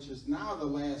Malachi, which is now the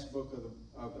last book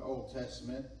of the Old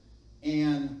Testament,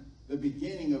 and the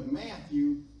beginning of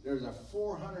Matthew, there's a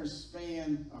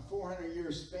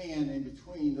 400-year span in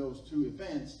between those 2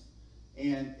 events.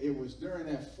 And it was during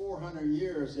that 400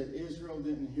 years that Israel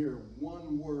didn't hear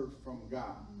one word from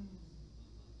God.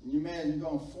 Can you imagine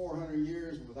going 400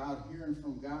 years without hearing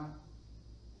from God?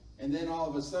 And then all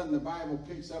of a sudden the Bible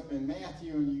picks up in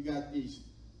Matthew, and you got these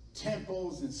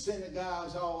temples and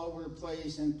synagogues all over the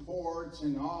place, and ports,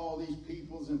 and all these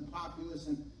peoples and populace.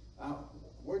 And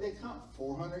where'd they come?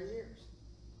 400 years.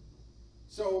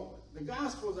 So the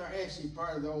Gospels are actually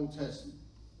part of the Old Testament.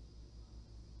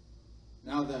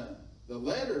 Now the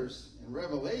letters and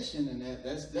Revelation and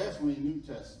that's definitely New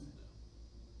Testament.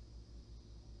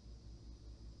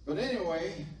 But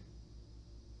anyway,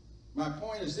 my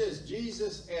point is this: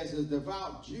 Jesus, as a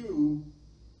devout Jew,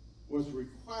 was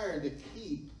required to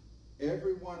keep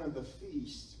every one of the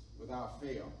feasts without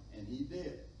fail. And he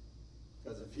did.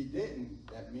 Because if he didn't,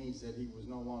 that means that he was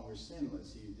no longer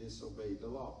sinless. He disobeyed the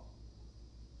law.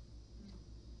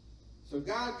 So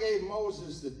God gave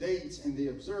Moses the dates and the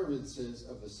observances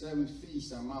of the 7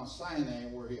 feasts on Mount Sinai,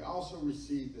 where he also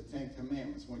received the 10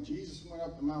 Commandments. When Jesus went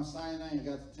up to Mount Sinai and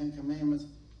got the 10 Commandments,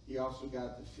 he also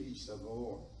got the feasts of the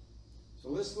Lord. So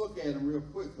let's look at them real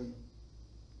quickly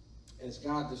as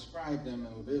God described them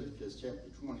in Leviticus chapter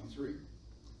 23.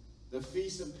 The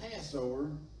Feast of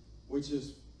Passover, which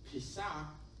is Pesach,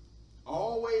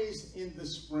 always in the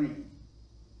spring.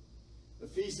 The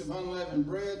Feast of Unleavened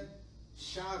Bread,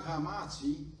 Shag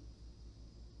HaMatzi.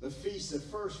 The Feast of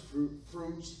First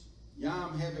Fruits,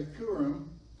 Yom HaBikurim.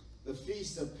 The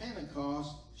Feast of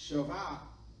Pentecost, Shavuot.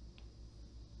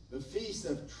 The Feast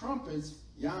of Trumpets,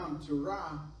 Yom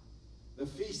Teruah. The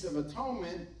Feast of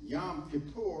Atonement, Yom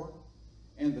Kippur.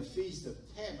 And the Feast of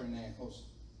Tabernacles,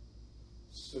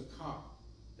 Sukkot.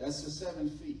 That's the 7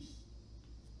 feasts.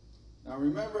 Now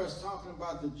remember us talking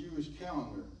about the Jewish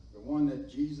calendar, the one that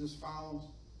Jesus follows?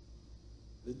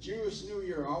 The Jewish New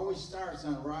Year always starts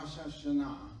on Rosh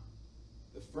Hashanah,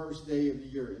 the first day of the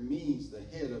year. It means the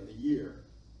head of the year,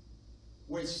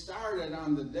 which started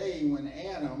on the day when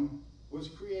Adam was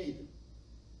created.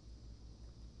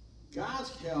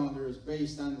 God's calendar is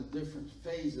based on the different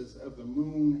phases of the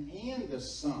moon and the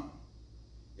sun.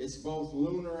 It's both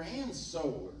lunar and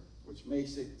solar, which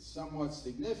makes it somewhat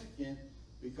significant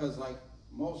because, like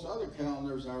most other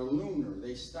calendars, are lunar.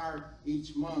 They start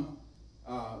each month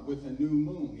with a new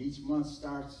moon. Each month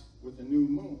starts with a new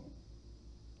moon.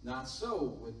 Not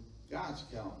so with God's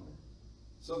calendar.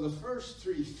 So the first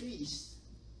 3 feasts,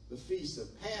 the Feast of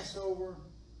Passover,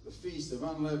 the Feast of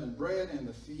Unleavened Bread, and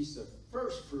the Feast of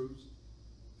First Fruits,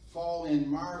 fall in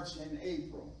March and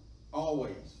April,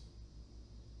 always.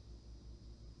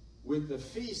 With the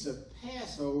Feast of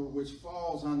Passover, which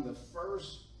falls on the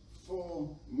first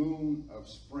full moon of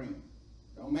spring.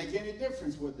 Don't make any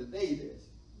difference what the date is.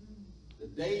 The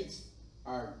dates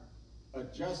are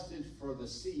adjusted for the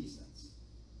seasons.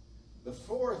 The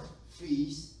 4th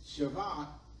feast, Shavuot,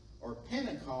 or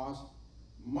Pentecost,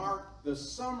 marked the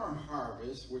summer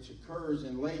harvest, which occurs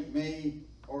in late May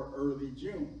or early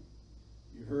June.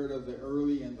 You heard of the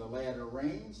early and the latter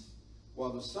rains?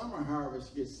 Well, the summer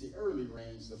harvest gets the early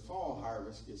rains. The fall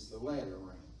harvest gets the latter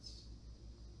rains.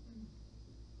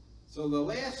 So the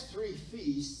last 3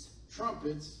 feasts,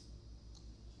 trumpets,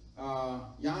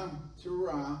 Yom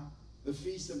Teruah, the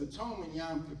Feast of Atonement,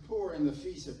 Yom Kippur, and the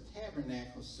Feast of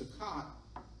Tabernacles, Sukkot,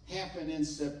 happen in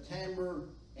September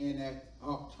and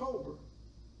October.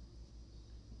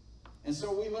 And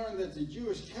so we learned that the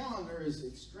Jewish calendar is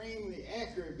extremely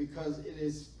accurate because it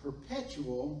is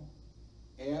perpetual,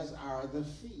 as are the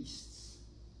feasts.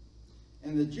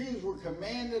 And the Jews were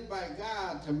commanded by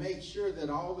God to make sure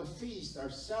that all the feasts are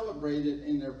celebrated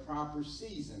in their proper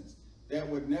seasons. That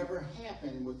would never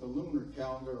happen with a lunar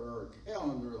calendar or a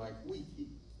calendar like we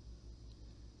keep.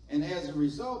 And as a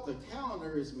result, the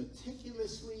calendar is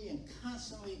meticulously and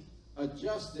constantly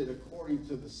adjusted according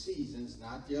to the seasons,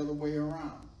 not the other way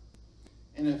around.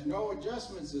 And if no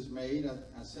adjustments is made,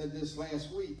 I said this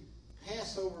last week,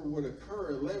 Passover would occur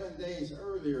 11 days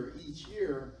earlier each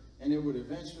year, and it would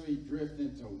eventually drift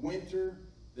into winter,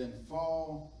 then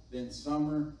fall, then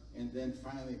summer, and then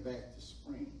finally back to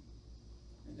spring.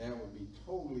 And that would be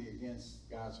totally against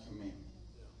God's commandment.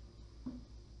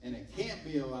 And it can't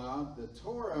be allowed. The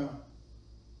Torah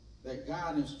that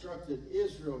God instructed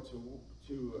Israel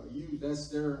to use, that's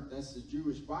the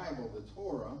Jewish Bible, the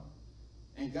Torah.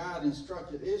 And God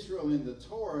instructed Israel in the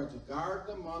Torah to guard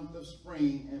the month of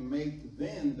spring and make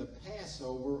then the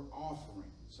Passover offering.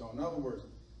 So in other words,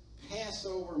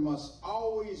 Passover must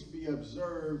always be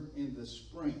observed in the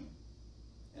spring.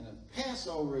 And if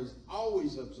Passover is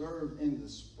always observed in the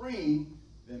spring,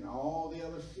 then all the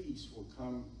other feasts will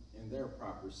come in their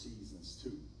proper seasons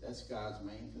too. That's God's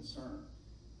main concern.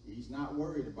 He's not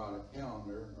worried about a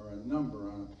calendar or a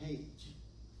number on a page.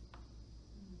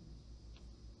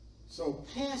 So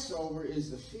Passover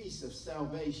is the feast of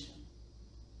salvation.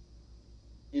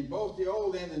 In both the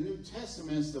Old and the New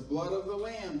Testaments, the blood of the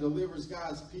Lamb delivers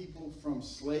God's people from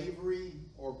slavery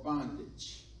or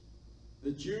bondage.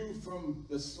 The Jew from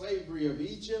the slavery of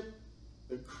Egypt,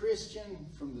 the Christian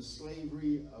from the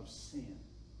slavery of sin.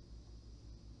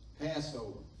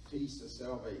 Passover, feast of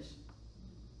salvation.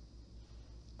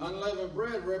 Unleavened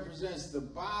bread represents the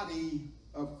body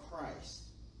of Christ.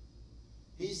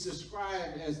 He's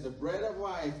described as the bread of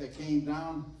life that came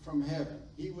down from heaven.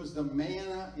 He was the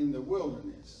manna in the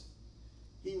wilderness.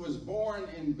 He was born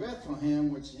in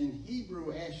Bethlehem, which in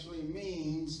Hebrew actually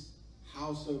means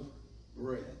house of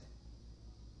bread.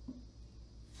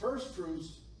 First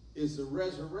fruits is the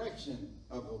resurrection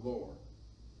of the Lord.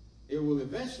 It will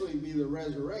eventually be the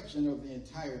resurrection of the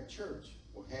entire church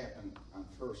will happen on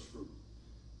first fruit.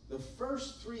 The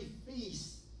first three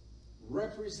feasts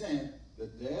represent the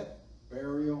death,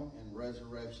 burial, and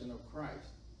resurrection of Christ.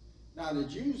 Now the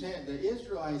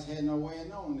Israelites had no way of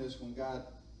knowing this when God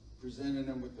presented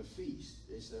them with the feast.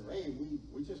 They said, hey,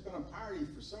 we're just going to party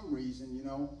for some reason, you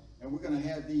know, and we're going to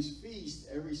have these feasts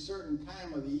every certain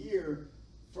time of the year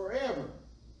forever.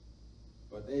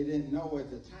 But they didn't know at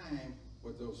the time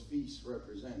what those feasts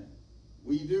represented.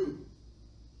 We do.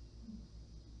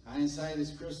 Hindsight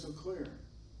is crystal clear.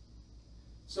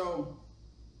 So,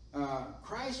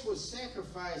 Christ was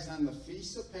sacrificed on the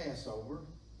Feast of Passover,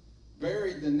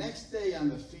 buried the next day on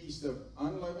the Feast of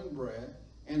Unleavened Bread,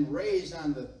 and raised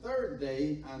on the third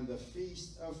day on the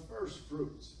Feast of First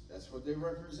Fruits. That's what they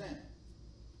represent.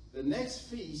 The next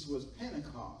feast was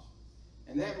Pentecost,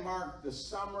 and that marked the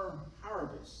summer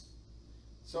harvest.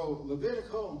 So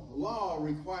Levitical law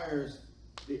requires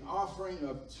the offering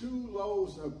of 2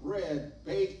 loaves of bread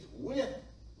baked with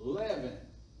leaven.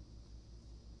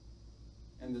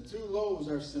 And the 2 loaves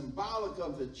are symbolic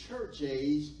of the church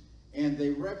age, and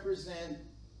they represent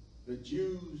the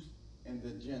Jews and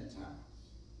the Gentiles.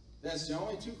 That's the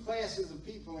only 2 classes of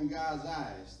people in God's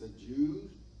eyes, the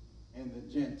Jews and the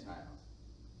Gentiles.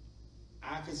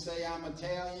 I could say I'm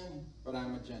Italian, but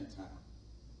I'm a Gentile.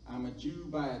 I'm a Jew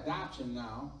by adoption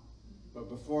now, but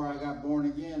before I got born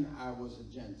again, I was a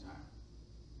Gentile.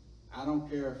 I don't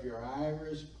care if you're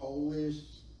Irish, Polish,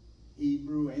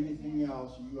 Hebrew, anything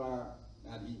else, you are,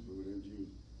 not Hebrew, they're Jews,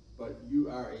 but you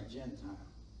are a Gentile.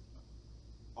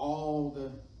 All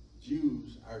the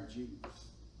Jews are Jews.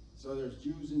 So there's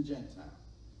Jews and Gentiles.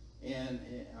 And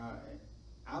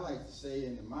I like to say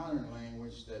in the modern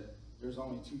language that there's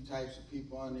only 2 types of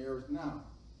people on the earth now,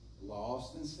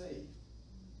 lost and saved.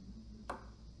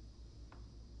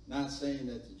 Not saying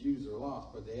that the Jews are lost,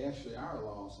 but they actually are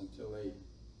lost until they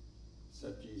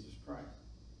accept Jesus Christ.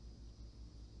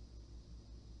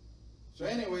 So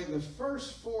anyway, the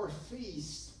first 4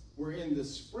 feasts were in the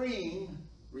spring,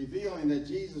 revealing that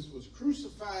Jesus was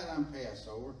crucified on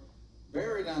Passover,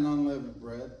 buried on unleavened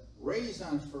bread, raised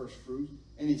on first fruits,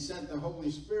 and he sent the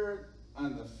Holy Spirit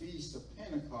on the Feast of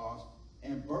Pentecost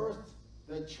and birthed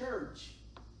the church.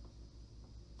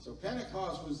 So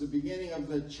Pentecost was the beginning of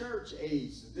the church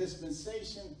age, the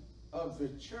dispensation of the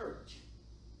church.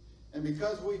 And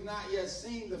because we've not yet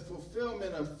seen the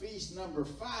fulfillment of feast number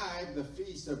 5, the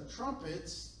Feast of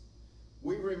Trumpets,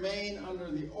 we remain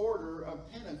under the order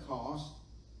of Pentecost,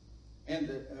 and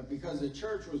because the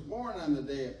church was born on the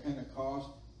day of Pentecost,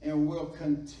 and will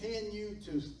continue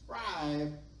to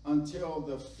thrive until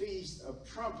the Feast of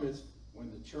Trumpets, when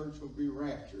the church will be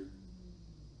raptured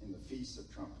in the Feast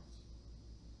of Trumpets.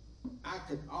 I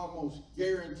could almost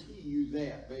guarantee you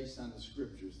that based on the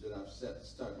scriptures that I've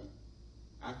studied.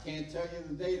 I can't tell you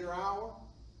the date or hour.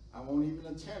 I won't even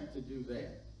attempt to do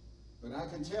that. But I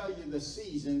can tell you the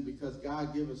season, because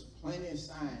God gives us plenty of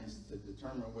signs to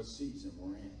determine what season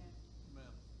we're in. Amen.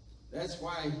 That's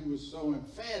why he was so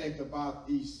emphatic about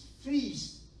these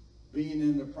feasts being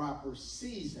in the proper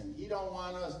season. He don't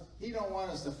want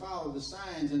us to follow the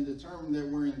signs and determine that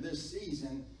we're in this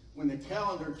season when the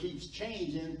calendar keeps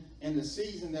changing and the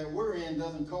season that we're in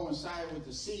doesn't coincide with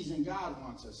the season God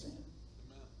wants us in.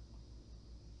 Amen.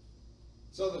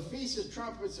 So the Feast of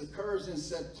Trumpets occurs in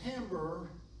September,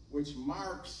 which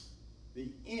marks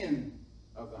the end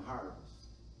of the harvest.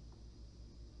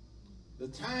 The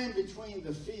time between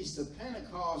the Feast of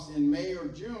Pentecost in May or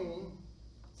June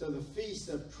to the Feast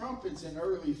of Trumpets in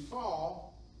early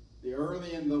fall, the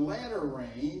early and the latter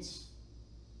rains,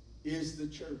 is the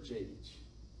church age.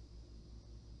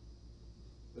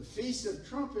 The Feast of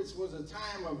Trumpets was a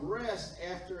time of rest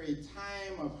after a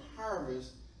time of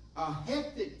harvest, a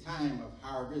hectic time of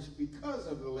harvest because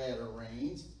of the latter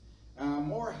rains,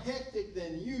 more hectic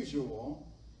than usual,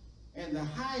 and the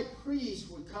high priest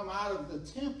would come out of the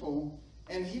temple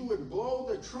and he would blow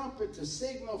the trumpet to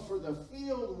signal for the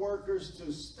field workers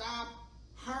to stop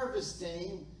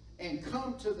harvesting and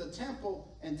come to the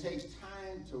temple and take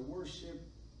time to worship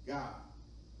God.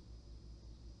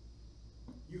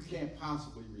 You can't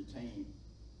possibly retain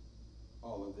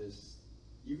all of this.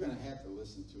 You're going to have to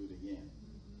listen to it again.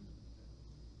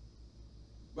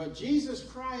 But Jesus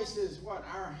Christ is what?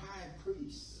 Our high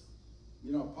priest.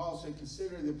 You know, Paul said,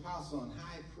 consider the apostle and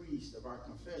high priest of our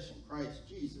confession, Christ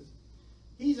Jesus.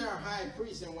 He's our high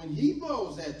priest, and when he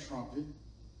blows that trumpet,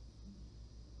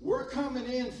 we're coming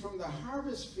in from the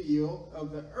harvest field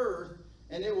of the earth,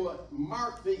 and it will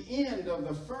mark the end of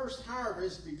the first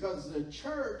harvest, because the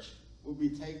church will be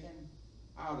taken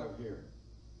out of here.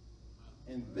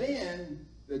 And then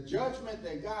the judgment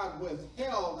that God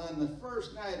withheld on the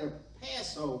first night of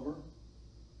Passover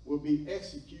will be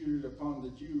executed upon the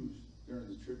Jews during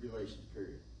the tribulation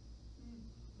period.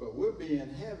 But we'll be in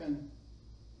heaven,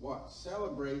 what?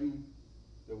 Celebrating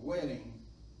the wedding,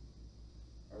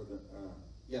 or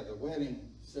the wedding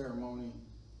ceremony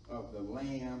of the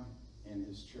Lamb and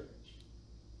his church.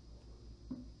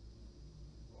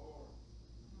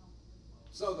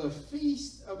 So the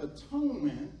Feast of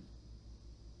Atonement,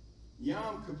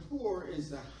 Yom Kippur,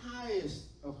 is the highest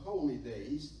of holy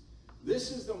days.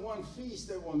 This is the one feast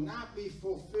that will not be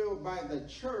fulfilled by the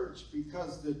church,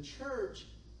 because the church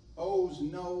owes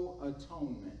no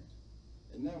atonement.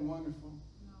 Isn't that wonderful?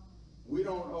 No. We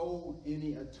don't owe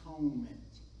any atonement.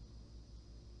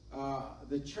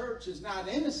 The church is not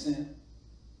innocent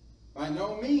by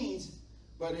no means,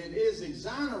 but it is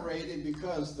exonerated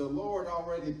because the Lord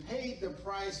already paid the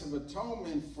price of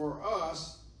atonement for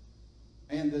us.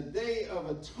 And the day of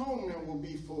atonement will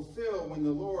be fulfilled when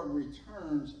the Lord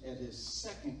returns at his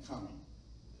second coming.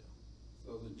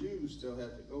 So the Jews still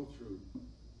have to go through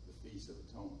the Feast of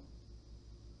Atonement.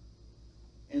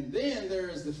 And then there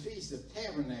is the Feast of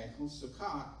Tabernacles,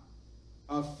 Sukkot,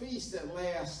 a feast that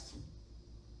lasts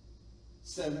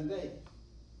 7 days.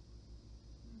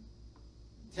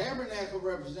 Tabernacle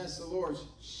represents the Lord's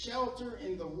shelter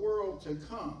in the world to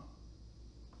come.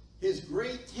 His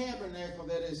great tabernacle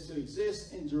that is to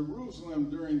exist in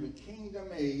Jerusalem during the kingdom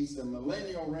age, the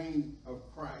millennial reign of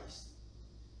Christ.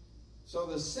 So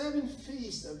the 7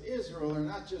 feasts of Israel are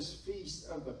not just feasts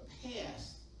of the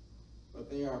past, but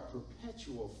they are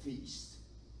perpetual feasts.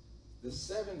 The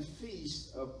 7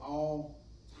 feasts of all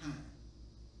time.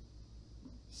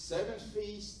 7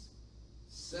 feasts,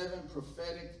 7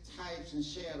 prophetic types and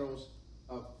shadows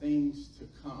of things to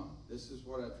come. This is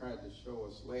what I tried to show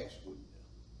us last week.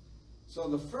 So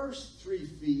the first 3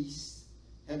 feasts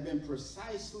have been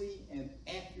precisely and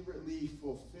accurately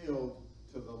fulfilled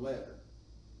to the letter.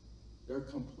 They're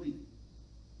complete.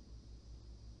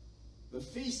 The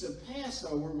Feast of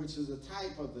Passover, which is a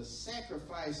type of the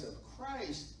sacrifice of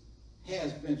Christ,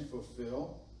 has been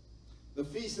fulfilled. The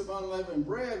Feast of Unleavened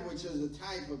Bread, which is a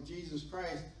type of Jesus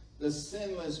Christ, the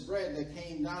sinless bread that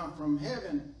came down from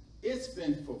heaven, it's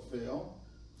been fulfilled.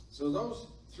 So those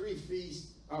 3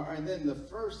 feasts, and then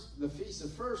the Feast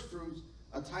of First Fruits,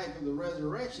 a type of the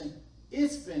resurrection,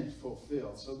 it's been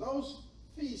fulfilled. So those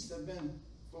feasts have been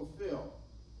fulfilled.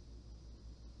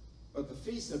 But the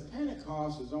Feast of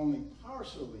Pentecost is only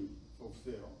partially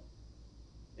fulfilled.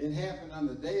 It happened on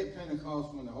the day of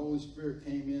Pentecost when the Holy Spirit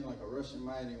came in like a rushing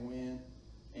mighty wind,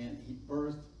 and he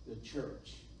birthed the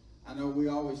church. I know we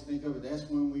always think of it, that's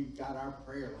when we got our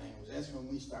prayer language. That's when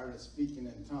we started speaking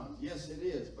in tongues. Yes, it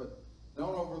is, but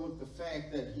don't overlook the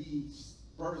fact that he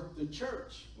birthed the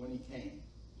church when he came.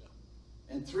 Yeah.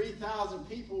 And 3,000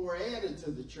 people were added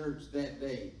to the church that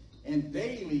day, and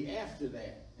daily after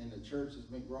that. And the church has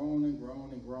been growing and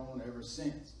growing and growing ever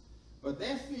since. But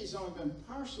that feast's only been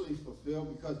partially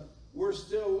fulfilled because we're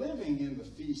still living in the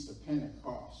Feast of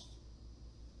Pentecost.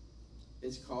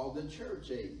 It's called the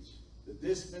church age, the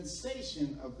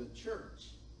dispensation of the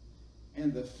church.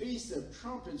 And the Feast of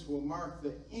Trumpets will mark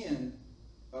the end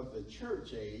of the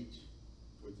church age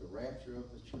with the rapture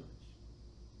of the church.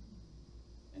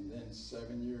 And then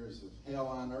 7 years of hell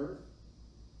on earth.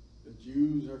 The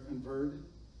Jews are converted.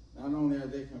 Not only are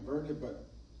they converted, but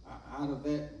out of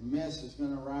that mess is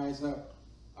going to rise up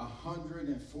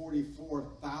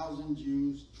 144,000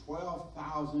 Jews,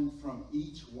 12,000 from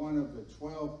each one of the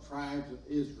 12 tribes of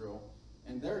Israel,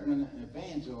 and they're going to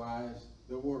evangelize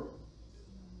the world,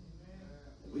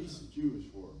 at least the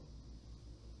Jewish world.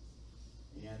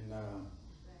 And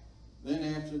then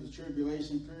after the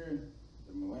tribulation period,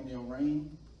 the millennial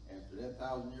reign, after that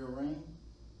 1,000-year reign,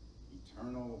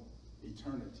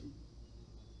 eternity.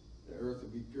 The earth will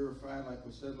be purified, like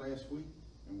we said last week,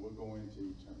 and we'll go into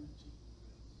eternity.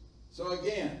 So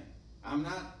again, I'm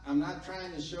not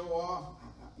trying to show off.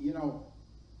 You know,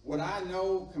 what I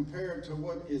know compared to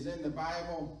what is in the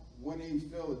Bible wouldn't even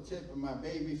feel the tip of my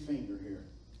baby finger here.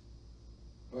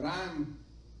 But I'm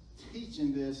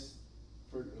teaching this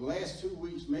for the last 2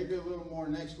 weeks, maybe a little more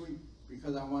next week,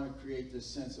 because I want to create this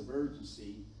sense of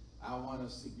urgency. I want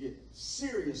us to get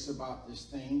serious about this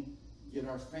thing, get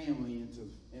our family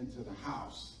into the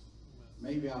house.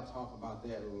 Maybe I'll talk about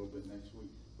that a little bit next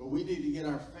week. But we need to get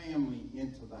our family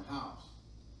into the house,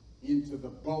 into the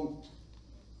boat,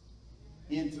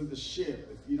 into the ship.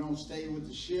 If you don't stay with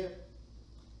the ship,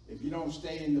 if you don't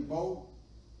stay in the boat,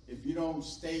 if you don't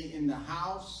stay in the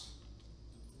house,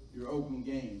 you're open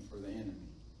game for the enemy.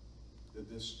 The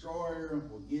destroyer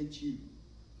will get you.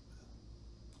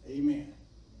 Amen.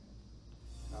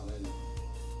 Hallelujah.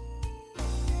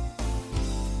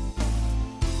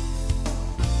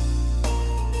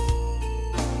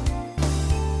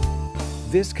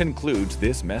 This concludes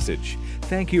this message.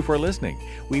 Thank you for listening.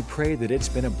 We pray that it's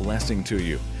been a blessing to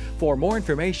you. For more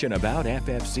information about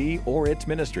FFC or its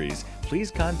ministries, please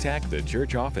contact the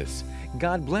church office.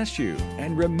 God bless you,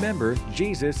 and remember,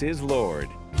 Jesus is Lord.